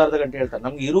ಪುನಃ ಒಂದು ಅರ್ಧ ಗಂಟೆ ಹೇಳ್ತಾರೆ.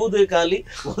 ನಮ್ಗೆ ಇರುವುದೇ ಖಾಲಿ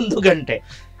 1 ಗಂಟೆ.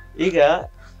 ಈಗ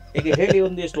ಹೇಳಿ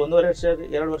ಒಂದು ಎಷ್ಟು 1.5 ವರ್ಷ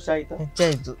 2 ವರ್ಷ ಆಯ್ತಾ?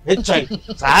 ಹೆಚ್ಚಾಯ್ತು.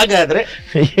 ಹಾಗಾದ್ರೆ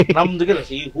ನಮ್ದು ಕೆಲಸ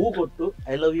ಈ ಹೂ ಕೊಟ್ಟು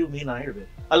ಐ ಲವ್ ಯು ಮೀನಾ ಹೇಳ್ಬೇಕು.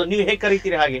 ಅಲ್ಲ, ನೀವು ಹೇಗೆ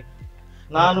ಕರಿತೀರಿ ಹಾಗೆ?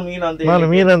 ನಾನು ಮೀನಾ ಅಂತ, ನಾನು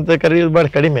ಮೀನಾ ಅಂತ ಕರೆಯೋದು ಬಾರಿ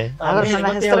ಕಡಿಮೆ.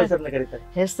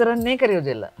 ಹೆಸರನ್ನೇ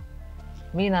ಕರೆಯೋದಿಲ್ಲ,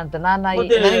 ಮೀನಾ ಅಂತ.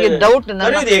 ನನಗೆ ಡೌಟ್,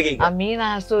 ಆ ಮೀನಾ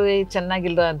ಹಸು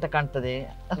ಚೆನ್ನಾಗಿಲ್ಲ ಅಂತ ಕಾಣ್ತದೆ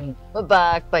ಅಂತ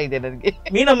ಆಗ್ತಾ ಇದೆ ನನಗೆ.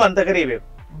 ಮೀನಮ್ಮ ಅಂತ ಕರೀಬೇಕು.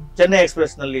 ಚೆನ್ನೈ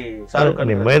ಎಕ್ಸ್ಪ್ರೆಸ್ ನಲ್ಲಿ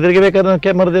ನಿಮ್ಮ ಎದುರಿಗೆ ಬೇಕಾದ್ರೆ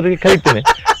ಕ್ಯಾಮರಾದವರಿಗೆ ಕರೀತೀನಿ.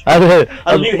 ಆದ್ರೆ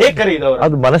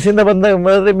ಅದು ಮನಸ್ಸಿಂದ ಬಂದ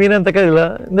ಮೀನ ಅಂತ ಕರೀಲ್ಲ,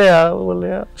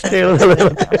 ಅಷ್ಟೇ ಹೇಳೋದಲ್ಲ.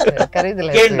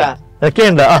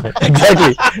 ಕೇಂಡ,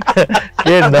 ಎಕ್ಸಾಕ್ಟ್ಲಿ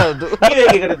ಕೇಂಡ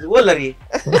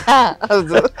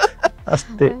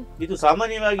ಅಷ್ಟೇ. ಇದು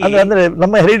ಸಾಮಾನ್ಯವಾಗಿ ಅಂದ್ರೆ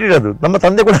ನಮ್ಮ ಹೆರಿಟೇಜ್, ಅದು ನಮ್ಮ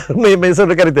ತಂದೆ ಕೂಡ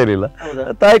ಹೆಸರು ಕರಿತಾ ಇರಲಿಲ್ಲ,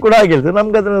 ತಾಯಿ ಕೂಡ ಹಾಗೆ ಹೇಳ್ತಾರೆ.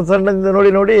 ನಮ್ಗೆ ಅದನ್ನ ಸಣ್ಣದಿಂದ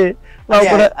ನೋಡಿ ನೋಡಿ ನಾವು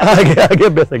ಕೂಡ ಹಾಗೆ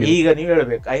ಅಭ್ಯಾಸ ಆಗಿದೆ. ಈಗ ನೀವು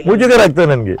ಹೇಳ್ಬೇಕು, ಮುಜುಗರ ಆಗ್ತದೆ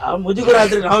ನನ್ಗೆ. ಮುಜುಗರ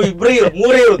ಆದ್ರೆ ನಾವು ಇಬ್ಬರೇ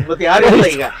 3 ಇರೋದು, ಮತ್ತೆ ಯಾರು ಇಲ್ಲ.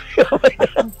 ಈಗ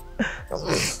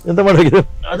ಎಂತ ಮಾಡಬೇಕಿದೆ?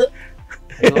 ಅದು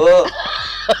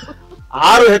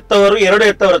 6 ಹೆತ್ತವರು 2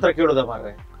 ಹೆತ್ತವರ ಹತ್ರ ಕೇಳುದ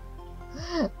ಮಾರ್ರೆ.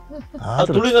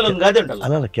 ತುಳಿದಲ್ಲಿ ಒಂದು ಗಾದೆ ಉಂಟಲ್ಲ,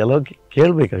 ಅಲ್ಲ ಕೆಲವು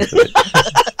ಕೇಳ್ಬೇಕಾಗ್ತದೆ.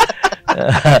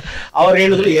 ಅವ್ರು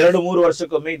ಹೇಳಿದ್ರು 2-3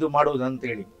 ವರ್ಷಕ್ಕೊಮ್ಮೆ ಇದು ಮಾಡುವುದು ಅಂತ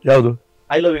ಹೇಳಿ. ಯಾವುದು?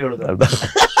 ಐ ಲವ್ ಯು ಹೇಳುದು.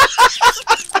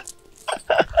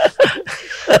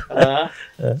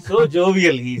 So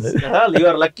jovial he is. You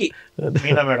are lucky,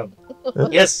 Meena madam.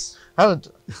 Yes. ಹೌದು.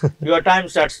 Your time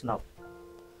starts now.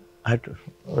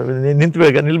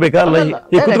 ನಿಲ್ಬೇಕಾ? ಅಲ್ಲ,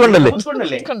 ಕುತ್ಕೊಂಡಲ್ಲೇ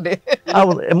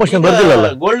ಎಮೋಷನ್ ಬರ್ದಿಲ್ಲ.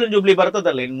 ಗೋಲ್ಡನ್ ಜೂಬ್ಲಿ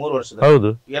ಬರ್ತದಲ್ಲ ಇನ್ನು 3 ವರ್ಷದ. ಹೌದು,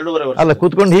 2.5 ವರ್ಷ. ಅಲ್ಲ,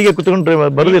 ಕುತ್ಕೊಂಡು ಹೀಗೆ ಕುತ್ಕೊಂಡ್ರೆ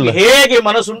ಬರುದಿಲ್ಲ. ಹೇಗೆ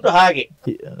ಮನಸ್ಸುಂಟು ಹಾಗೆ.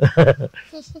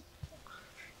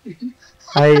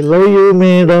 I love you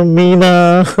madam Meena,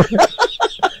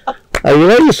 I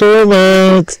love you so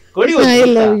much, I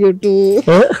love you to.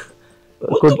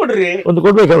 ಒಂದು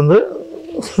ಕೊಡ್ಬೇಕಾ? ಒಂದು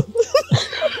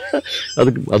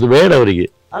ಅದು ಬೇಡ ಅವರಿಗೆ.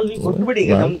 ಅಲ್ಲಿ ಕೊಟ್ಬಿಡಿ,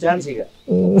 ಈಗ ನಮ್ಮ ಚಾನ್ಸ್ ಈಗ.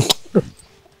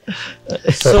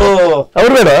 ಸೊ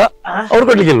ಅವ್ರು ಬೇಡ, ಅವ್ರು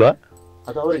ಕೊಡ್ಲಿಕ್ಕಿಲ್ವಾ?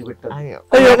 ಅದು ಅವರಿಗೆ ಬಿಟ್ಟು.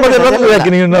 ಯಾಕೆ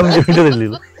ನೀವು ನಮ್ಗೆ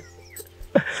ಬಿಡಲಿಲ್ಲ?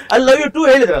 I love you to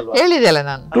ಹೇಳಿದ್ರಲ್ವಾ? ಹೇಳಿದೆಲ್ಲ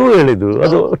ನಾನು. 2 ಹೇಳಿದ್ದು,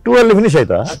 ಅದು 2 ಅಲ್ಲಿ ಫಿನಿಶ್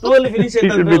ಆಯ್ತಾ? 2 ಅಲ್ಲಿ ಫಿನಿಶ್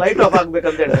ಆಯ್ತು, ಲೈಟ್ ಆಫ್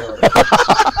ಆಗ್ಬೇಕಂತ ಹೇಳ್ತಾರೆ.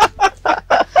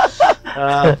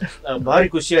 ಭಾರಿ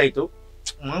ಖುಷಿ ಆಯ್ತು,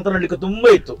 ಮಾತನಾಡ್ಲಿಕ್ಕೆ ತುಂಬಾ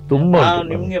ಇತ್ತು.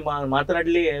 ನಿಮ್ಗೆ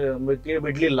ಮಾತನಾಡ್ಲಿ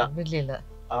ಬಿಡ್ಲಿಲ್ಲ,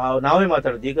 ನಾವೇ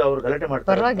ಮಾತಾಡುದು. ಈಗ ಅವ್ರು ಗಲಾಟೆ ಮಾಡ್ತಾರೆ.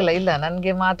 ಪರವಾಗಿಲ್ಲ, ಇಲ್ಲ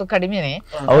ನನ್ಗೆ ಮಾತು ಕಡಿಮೆನೆ,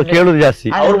 ಅವ್ರು ಕೇಳುದು ಜಾಸ್ತಿ.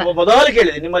 ಅವ್ರು ಮೊದಲು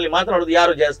ಕೇಳಿದೆ ನಿಮ್ಮಲ್ಲಿ ಮಾತನಾಡುದು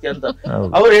ಯಾರು ಜಾಸ್ತಿ ಅಂತ.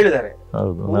 ಅವ್ರು ಹೇಳಿದ್ದಾರೆ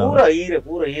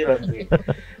ಪೂರ ಹೀರ ಅಂತ.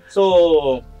 ಸೊ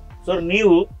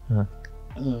ನೀವು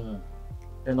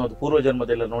ಏನೋದು ಪೂರ್ವ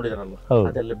ಜನ್ಮದೆಲ್ಲ ನೋಡಿದ್ರಲ್ವ,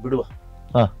 ಅದೆಲ್ಲ ಬಿಡುವ.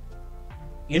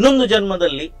 ಇನ್ನೊಂದು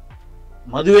ಜನ್ಮದಲ್ಲಿ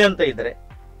ಮದುವೆ ಅಂತ ಇದ್ರೆ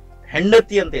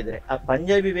ಹೆಂಡತಿ ಅಂತ ಇದ್ರೆ ಆ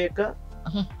ಪಂಜಾಬಿ ಬೇಕಾ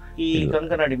ಈ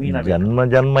ಕಂಕನಾಡಿ ಮೀನಾ?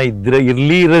 ಜನ್ಮ ಇದ್ರೆ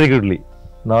ಇರ್ಲಿ ಇರಲಿ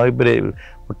ನಾವಿಬ್ಬರೇ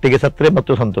ಒಟ್ಟಿಗೆ ಸತ್ರೆ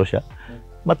ಮತ್ತು ಸಂತೋಷ,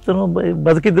 ಮತ್ತು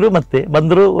ಬದುಕಿದ್ರು ಮತ್ತೆ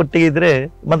ಬಂದ್ರು ಒಟ್ಟಿಗೆ ಇದ್ರೆ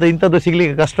ಮತ್ತೆ ಇಂಥದ್ದು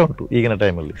ಸಿಗ್ಲಿಕ್ಕೆ ಕಷ್ಟ ಉಂಟು ಈಗಿನ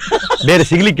ಟೈಮಲ್ಲಿ, ಬೇರೆ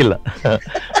ಸಿಗ್ಲಿಕ್ಕಿಲ್ಲ.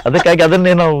 ಅದಕ್ಕಾಗಿ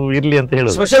ಅದನ್ನೇ ನಾವು ಇರ್ಲಿ ಅಂತ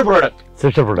ಹೇಳೋದು. ಸ್ಪೆಷಲ್ ಪ್ರಾಡಕ್ಟ್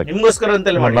ನಿಮ್ಗೋಸ್ಕರ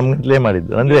ನಮ್ಗಂತಲೇ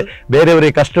ಮಾಡಿದ್ದು. ಅಂದ್ರೆ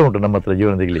ಬೇರೆಯವರಿಗೆ ಕಷ್ಟ ಉಂಟು ನಮ್ಮ ಹತ್ರ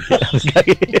ಜೀವನ ತೆಗಿಲಿಕ್ಕೆ,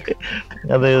 ಅದಕ್ಕಾಗಿ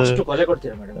ಅದು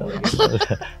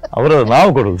ಅವರ ನಾವು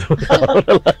ಕೊಡುದು,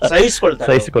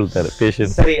 ಸಹಿಸಿಕೊಳ್ತಾರೆ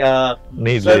ಪೇಷನ್ಸ್.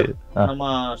 ನಮ್ಮ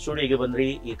ಸ್ಟುಡಿಯೋಗೆ ಬಂದ್ರಿ,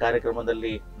 ಈ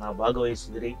ಕಾರ್ಯಕ್ರಮದಲ್ಲಿ ನಾವು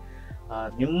ಭಾಗವಹಿಸಿದ್ರಿ.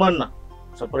 ನಿಮ್ಮನ್ನ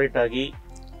ಸಪರೇಟ್ ಆಗಿ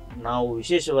ನಾವು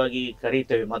ವಿಶೇಷವಾಗಿ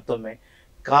ಕರೀತೇವೆ ಮತ್ತೊಮ್ಮೆ.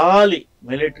 ಖಾಲಿ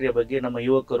ಮಿಲಿಟರಿಯ ಬಗ್ಗೆ, ನಮ್ಮ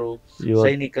ಯುವಕರು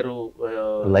ಸೈನಿಕರು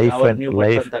ನೀವು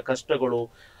ಪಟ್ಟಂತ ಕಷ್ಟಗಳು,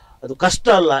 ಅದು ಕಷ್ಟ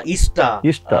ಅಲ್ಲ, ಇಷ್ಟ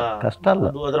ಕಷ್ಟ ಅಲ್ಲ,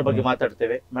 ಅದು ಅದರ ಬಗ್ಗೆ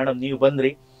ಮಾತಾಡ್ತೇವೆ. ಮೇಡಮ್ ನೀವು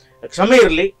ಬಂದ್ರಿ, ಕ್ಷಮೆ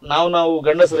ಇರಲಿ, ನಾವು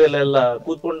ಗಂಡಸರೆಲ್ಲ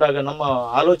ಕೂತ್ಕೊಂಡಾಗ ನಮ್ಮ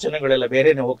ಆಲೋಚನೆಗಳೆಲ್ಲ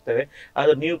ಬೇರೆನೆ ಹೋಗ್ತವೆ.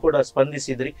 ಆದ್ರೆ ನೀವು ಕೂಡ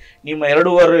ಸ್ಪಂದಿಸಿದ್ರಿ. ನಿಮ್ಮ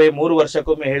 2-3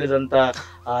 ವರ್ಷಕ್ಕೊಮ್ಮೆ ಹೇಳಿದಂತ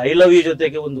ಐ ಲವ್ ಯು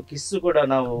ಜೊತೆಗೆ ಒಂದು ಕಿಸ್ಸು ಕೂಡ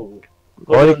ನಾವು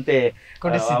ಕೊಡುವಂತೆ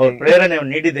ಪ್ರೇರಣೆ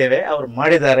ನೀಡಿದ್ದೇವೆ. ಅವ್ರು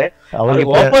ಮಾಡಿದ್ದಾರೆ,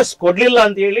 ವಾಪಸ್ ಕೊಡ್ಲಿಲ್ಲ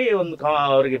ಅಂತ ಹೇಳಿ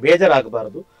ಅವ್ರಿಗೆ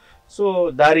ಬೇಜಾರಾಗಬಾರದು. ಸೊ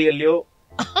ದಾರಿಯಲ್ಲಿಯೋ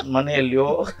ಮನೆಯಲ್ಲಿಯೋ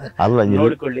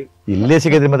ನೋಡಿಕೊಳ್ಳಿ, ಇಲ್ಲೇ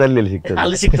ಸಿಗದೆ ಮತ್ತೆ ಅಲ್ಲಿ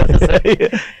ಸಿಗ್ತದೆ.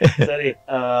 ಸರಿ,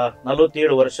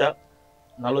 47 ವರ್ಷ,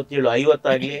 47, 50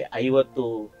 ಆಗ್ಲಿ, 50,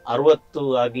 60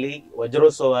 ಆಗ್ಲಿ,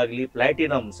 ವಜ್ರೋತ್ಸವ ಆಗ್ಲಿ,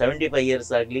 ಪ್ಲಾಟಿನಮ್ 75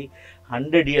 ಇಯರ್ಸ್ ಆಗ್ಲಿ,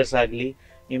 100 ಇಯರ್ಸ್ ಆಗ್ಲಿ,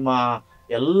 ನಿಮ್ಮ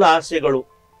ಎಲ್ಲ ಆಸೆಗಳು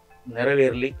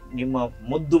ನೆರವೇರಲಿ. ನಿಮ್ಮ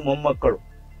ಮುದ್ದು ಮೊಮ್ಮಕ್ಕಳು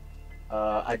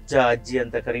ಅಜ್ಜ ಅಜ್ಜಿ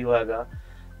ಅಂತ ಕರೆಯುವಾಗ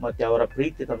ಮತ್ತೆ ಅವರ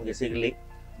ಪ್ರೀತಿ ತಮಗೆ ಸಿಗಲಿ.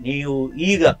 ನೀವು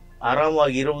ಈಗ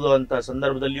ಆರಾಮಾಗಿ ಇರುವುದು ಅಂತ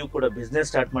ಸಂದರ್ಭದಲ್ಲಿಯೂ ಕೂಡ ಬಿಸ್ನೆಸ್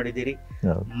ಸ್ಟಾರ್ಟ್ ಮಾಡಿದ್ದೀರಿ.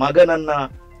 ಮಗನನ್ನ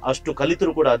ಅಷ್ಟು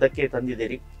ಕಲಿತರು ಕೂಡ ಅದಕ್ಕೆ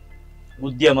ತಂದಿದ್ದೀರಿ.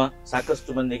 ಉದ್ಯಮ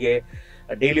ಸಾಕಷ್ಟು ಮಂದಿಗೆ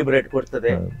ಡೈಲಿ ಬ್ರೆಡ್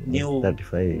ಕೊಡ್ತದೆ. ನೀವು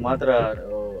ಮಾತ್ರ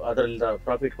ಅದರಿಂದ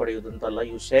ಪ್ರಾಫಿಟ್ ಪಡೆಯುವುದಂತಲ್ಲ,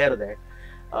 ಯು ಶೇರ್ ದಟ್.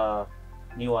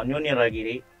 ನೀವು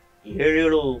ಅನ್ಯೋನ್ಯರಾಗಿರಿ.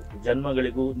 7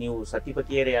 ಜನ್ಮಗಳಿಗೂ ನೀವು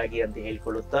ಸತಿಪತಿಯರೇ ಆಗಿ ಅಂತ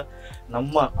ಹೇಳಿಕೊಳ್ಳುತ್ತಾ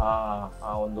ನಮ್ಮ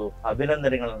ಒಂದು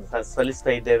ಅಭಿನಂದನೆಗಳನ್ನು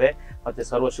ಸಲ್ಲಿಸ್ತಾ ಇದ್ದೇವೆ, ಮತ್ತೆ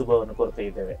ಸರ್ವ ಶುಭವನ್ನು ಕೋರ್ತಾ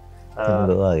ಇದ್ದೇವೆ.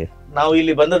 ನಾವು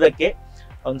ಇಲ್ಲಿ ಬಂದದಕ್ಕೆ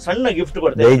ಒಂದು ಸಣ್ಣ ಗಿಫ್ಟ್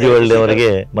ಕೊಡ್ತೇವೆ ದೈಜಿವರ್ಲ್ಡ್ ಅವರಿಗೆ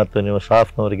ಮತ್ತು ನೀವು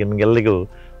ಸ್ಟಾಫ್ನವರಿಗೆ, ನಿಮಗೆಲ್ಲರಿಗೂ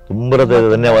ತುಂಬಾ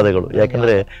ಧನ್ಯವಾದಗಳು.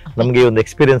 ಯಾಕಂದ್ರೆ ನಮ್ಗೆ ಒಂದು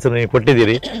ಎಕ್ಸ್ಪೀರಿಯನ್ಸ್ ನೀವು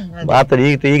ಕೊಟ್ಟಿದ್ದೀರಿ.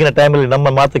 ಈಗಿನ ಟೈಮಲ್ಲಿ ನಮ್ಮ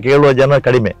ಮಾತು ಕೇಳುವ ಜನ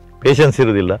ಕಡಿಮೆ, ಪೇಷನ್ಸ್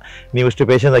ಇರುವುದಿಲ್ಲ. ನೀವು ಇಷ್ಟು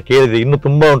ಪೇಷನ್ಸ್ ಕೇಳಿದ್ರಿ, ಇನ್ನು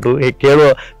ತುಂಬಾ ಉಂಟು ಕೇಳುವ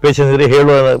ಪೇಷನ್ಸ್ ಇದ್ರೆ,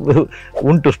 ಹೇಳುವ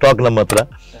ಉಂಟು ಸ್ಟಾಕ್ ನಮ್ಮ ಹತ್ರ.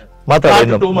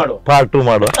 ಮಾತಾಡೋ ಪಾರ್ಟ್ 2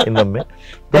 ಮಾಡುವ ಇನ್ನೊಮ್ಮೆ.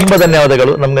 ತುಂಬಾ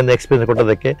ಧನ್ಯವಾದಗಳು ನಮ್ಗೊಂದು ಎಕ್ಸ್ಪೀರಿಯನ್ಸ್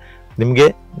ಕೊಟ್ಟದಕ್ಕೆ, ನಿಮ್ಗೆ,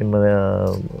 ನಿಮ್ಮ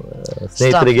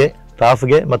ಸ್ನೇಹಿತರಿಗೆ,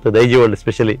 ಸ್ಟಾಫ್ಗೆ ಮತ್ತು ದೈಜಿವರ್ಲ್ಡ್,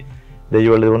 ಸ್ಪೆಷಲಿ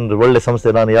ದೈಜಿವರ್ಲ್ಡ್ ಒಂದು ಒಳ್ಳೆ ಸಂಸ್ಥೆ.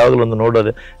 ನಾನು ಯಾವಾಗಲೂ ಒಂದು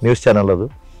ನೋಡೋದು ನ್ಯೂಸ್ ಚಾನಲ್ ಅದು.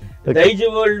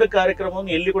 ದೈಜಿವರ್ಲ್ಡ್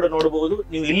ಕಾರ್ಯಕ್ರಮವನ್ನು ಎಲ್ಲಿ ಕೂಡ ನೋಡಬಹುದು.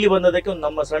 ನೀವು ಇಲ್ಲಿ ಬಂದದಕ್ಕೆ ಒಂದು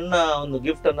ನಮ್ಮ ಸಣ್ಣ ಒಂದು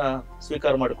ಗಿಫ್ಟ್ ಅನ್ನ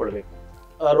ಸ್ವೀಕಾರ ಮಾಡಿಕೊಳ್ಬೇಕು.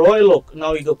 ರಾಯಲ್ ಓಕ್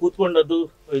ನಾವು ಈಗ ಕೂತ್ಕೊಂಡದ್ದು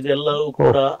ಇದೆಲ್ಲವೂ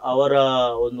ಕೂಡ ಅವರ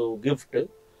ಒಂದು ಗಿಫ್ಟ್.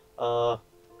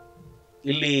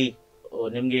 ಇಲ್ಲಿ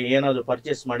ನಿಮ್ಗೆ ಏನಾದ್ರು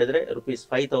ಪರ್ಚೇಸ್ ಮಾಡಿದ್ರೆ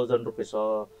 ₹5,000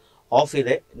 ಆಫ್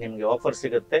ಇದೆ, ನಿಮ್ಗೆ ಆಫರ್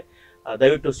ಸಿಗುತ್ತೆ.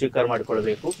 ದಯವಿಟ್ಟು ಸ್ವೀಕಾರ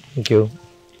ಮಾಡಿಕೊಳ್ಬೇಕು. ನೀವು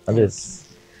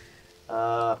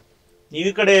ಈ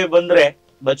ಕಡೆ ಬಂದ್ರೆ,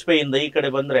 ಬಜ್ಪೆಯಿಂದ ಈ ಕಡೆ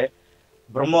ಬಂದ್ರೆ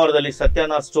ಬ್ರಹ್ಮಾವರದಲ್ಲಿ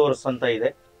ಸತ್ಯನಾಥ್ ಸ್ಟೋರ್ಸ್ ಅಂತ ಇದೆ.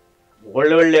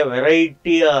 ಒಳ್ಳೆ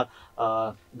ವೆರೈಟಿಯ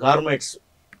ಗಾರ್ಮೆಂಟ್ಸ್,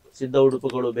 ಸಿದ್ಧ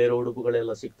ಉಡುಪುಗಳು, ಬೇರೆ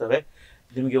ಉಡುಪುಗಳೆಲ್ಲ ಸಿಗ್ತವೆ.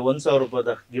 ನಿಮಗೆ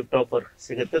 ₹1,000 ಗಿಫ್ಟ್ ಆಫರ್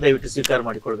ಸಿಗುತ್ತೆ. ದಯವಿಟ್ಟು ಸ್ವೀಕಾರ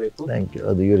ಮಾಡಿಕೊಳ್ಬೇಕು.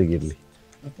 ಅದು ಇವರಿಗೆ ಇರಲಿ,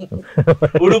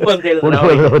 ಉಡುಪು ಅಂತ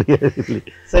ಹೇಳಿದ್ರೆ.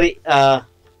 ಸರಿ,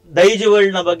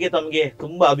 ದೈಜಿವರ್ಲ್ಡ್ ನ ಬಗ್ಗೆ ತಮಗೆ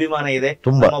ತುಂಬಾ ಅಭಿಮಾನ ಇದೆ.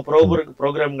 ನಮ್ಮ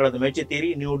ಪ್ರೋಗ್ರಾಮ್ಗಳನ್ನು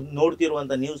ಮೆಚ್ಚುತ್ತೀರಿ. ನೀವು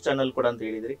ನೋಡ್ತಿರುವಂತ ನ್ಯೂಸ್ ಚಾನೆಲ್ ಕೂಡ ಅಂತ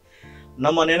ಹೇಳಿದ್ರಿ.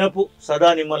 ನಮ್ಮ ನೆನಪು ಸದಾ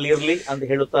ನಿಮ್ಮಲ್ಲಿ ಇರಲಿ ಅಂತ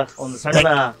ಹೇಳುತ್ತಾ ಒಂದು ಸಣ್ಣ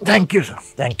thank you sir.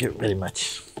 Thank you very much.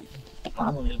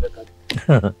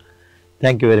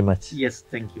 Thank you very much. S,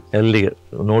 thank you. ಎಲ್ಲಿಗೆ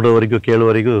ನೋಡುವವರಿಗೂ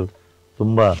ಕೇಳುವವರಿಗೂ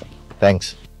ತುಂಬಾ ಥ್ಯಾಂಕ್ಸ್.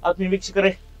 ಆತ್ಮೀಯ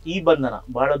ವೀಕ್ಷಕರೇ, ಈ ಬಂಧನ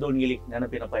ಬಾಳ ದೋಣಿಯಲ್ಲಿ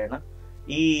ನೆನಪಿನ ಪಯಣ,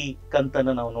 ಈ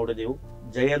ಕಂತನ್ನ ನಾವು ನೋಡಿದೆವು.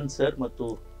 ಜಯಂತ್ ಸರ್ ಮತ್ತು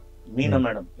ಮೀನಾ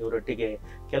ಮೇಡಮ್ ಇವರೊಟ್ಟಿಗೆ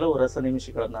ಕೆಲವು ರಸ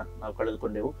ನಿಮಿಷಗಳನ್ನ ನಾವು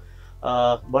ಕಳೆದುಕೊಂಡೆವು.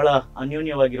 ಬಹಳ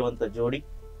ಅನ್ಯೋನ್ಯವಾಗಿರುವಂತ ಜೋಡಿ.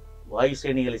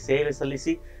 ವಾಯುಸೇನೆಯಲ್ಲಿ ಸೇವೆ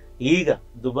ಸಲ್ಲಿಸಿ ಈಗ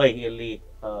ದುಬೈಯಲ್ಲಿ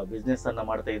ಬಿಸ್ನೆಸ್ ಅನ್ನ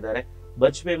ಮಾಡ್ತಾ ಇದ್ದಾರೆ.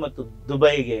 ಬಜ್ಪೆ ಮತ್ತು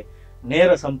ದುಬೈಗೆ ನೇರ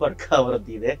ಸಂಪರ್ಕ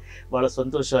ಅವರದ್ದಿದೆ. ಬಹಳ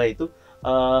ಸಂತೋಷ ಆಯಿತು.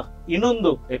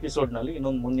 ಇನ್ನೊಂದು ಎಪಿಸೋಡ್ ನಲ್ಲಿ,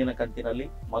 ಇನ್ನೊಂದು ಮುಂದಿನ ಕಂತಿನಲ್ಲಿ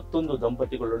ಮತ್ತೊಂದು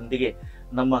ದಂಪತಿಗಳೊಂದಿಗೆ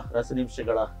ನಮ್ಮ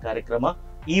ರಸನಿಮಿಷಗಳ ಕಾರ್ಯಕ್ರಮ,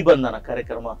 ಈ ಬಂಧನ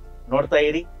ಕಾರ್ಯಕ್ರಮ ನೋಡ್ತಾ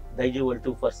ಇರಿ. ದೈಜಿವರ್ಲ್ಡ್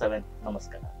 247.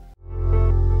 ನಮಸ್ಕಾರ.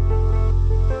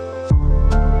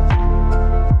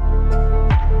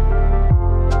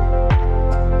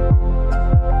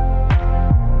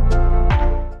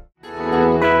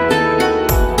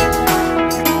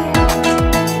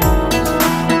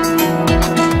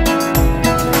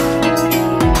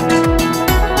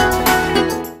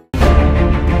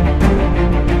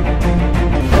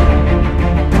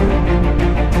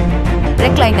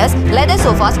 recliners, leather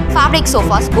sofas, fabric fabric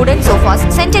sofas, wooden sofas,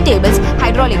 center tables,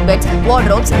 hydraulic beds,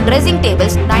 wardrobes, dressing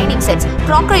tables, dining sets,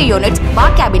 crockery units,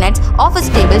 bar cabinets, office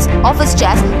tables, office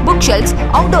chairs, bookshelves,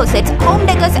 outdoor sets, home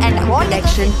decors and wall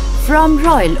Collection from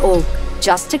Royal Oak,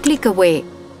 just a click away.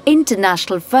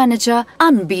 International furniture,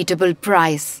 unbeatable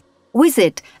price.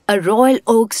 Visit a Royal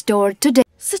Oak store today.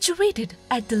 Situated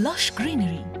at the lush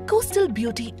greenery, coastal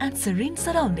beauty and serene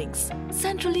surroundings,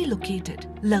 centrally located,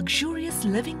 luxurious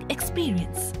living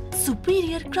experience,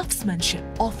 superior craftsmanship,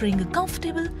 offering a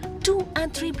comfortable 2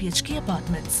 and 3 BHK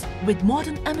apartments with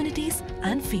modern amenities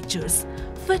and features,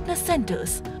 fitness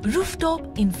centers,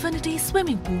 rooftop infinity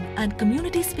swimming pool and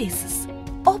community spaces.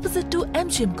 Opposite to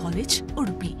MGM College,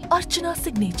 Udupi, Archana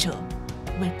Signature,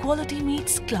 where quality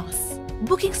meets class.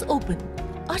 Bookings open.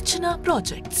 Archana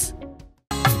Projects.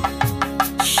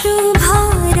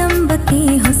 ಶುಭಾರಂಭಕ್ಕೆ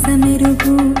ಹೊಸ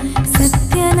ಮೆರುಗು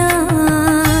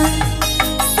ಸತ್ಯನಾಥ್,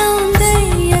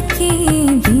 ಸೌಂದರ್ಯಕ್ಕೆ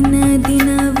ದಿನ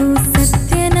ದಿನವೂ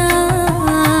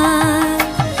ಸತ್ಯನಾಥ್,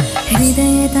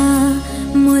 ಹೃದಯದ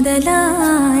ಮೊದಲ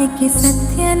ಆಯ್ಕೆ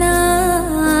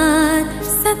ಸತ್ಯನಾಥ್,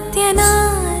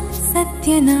 ಸತ್ಯನಾಥ್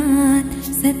ಸತ್ಯನಾಥ್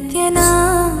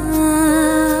ಸತ್ಯನಾಥ್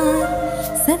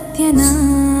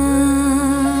ಸತ್ಯನಾಥ್.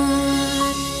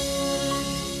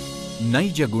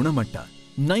 ನೈಜ ಗುಣಮಟ್ಟ,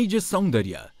 ನೈಜ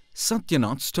ಸೌಂದರ್ಯ,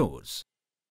 ಸತ್ಯನಾಥ್ ಸ್ಟೋರ್ಸ್.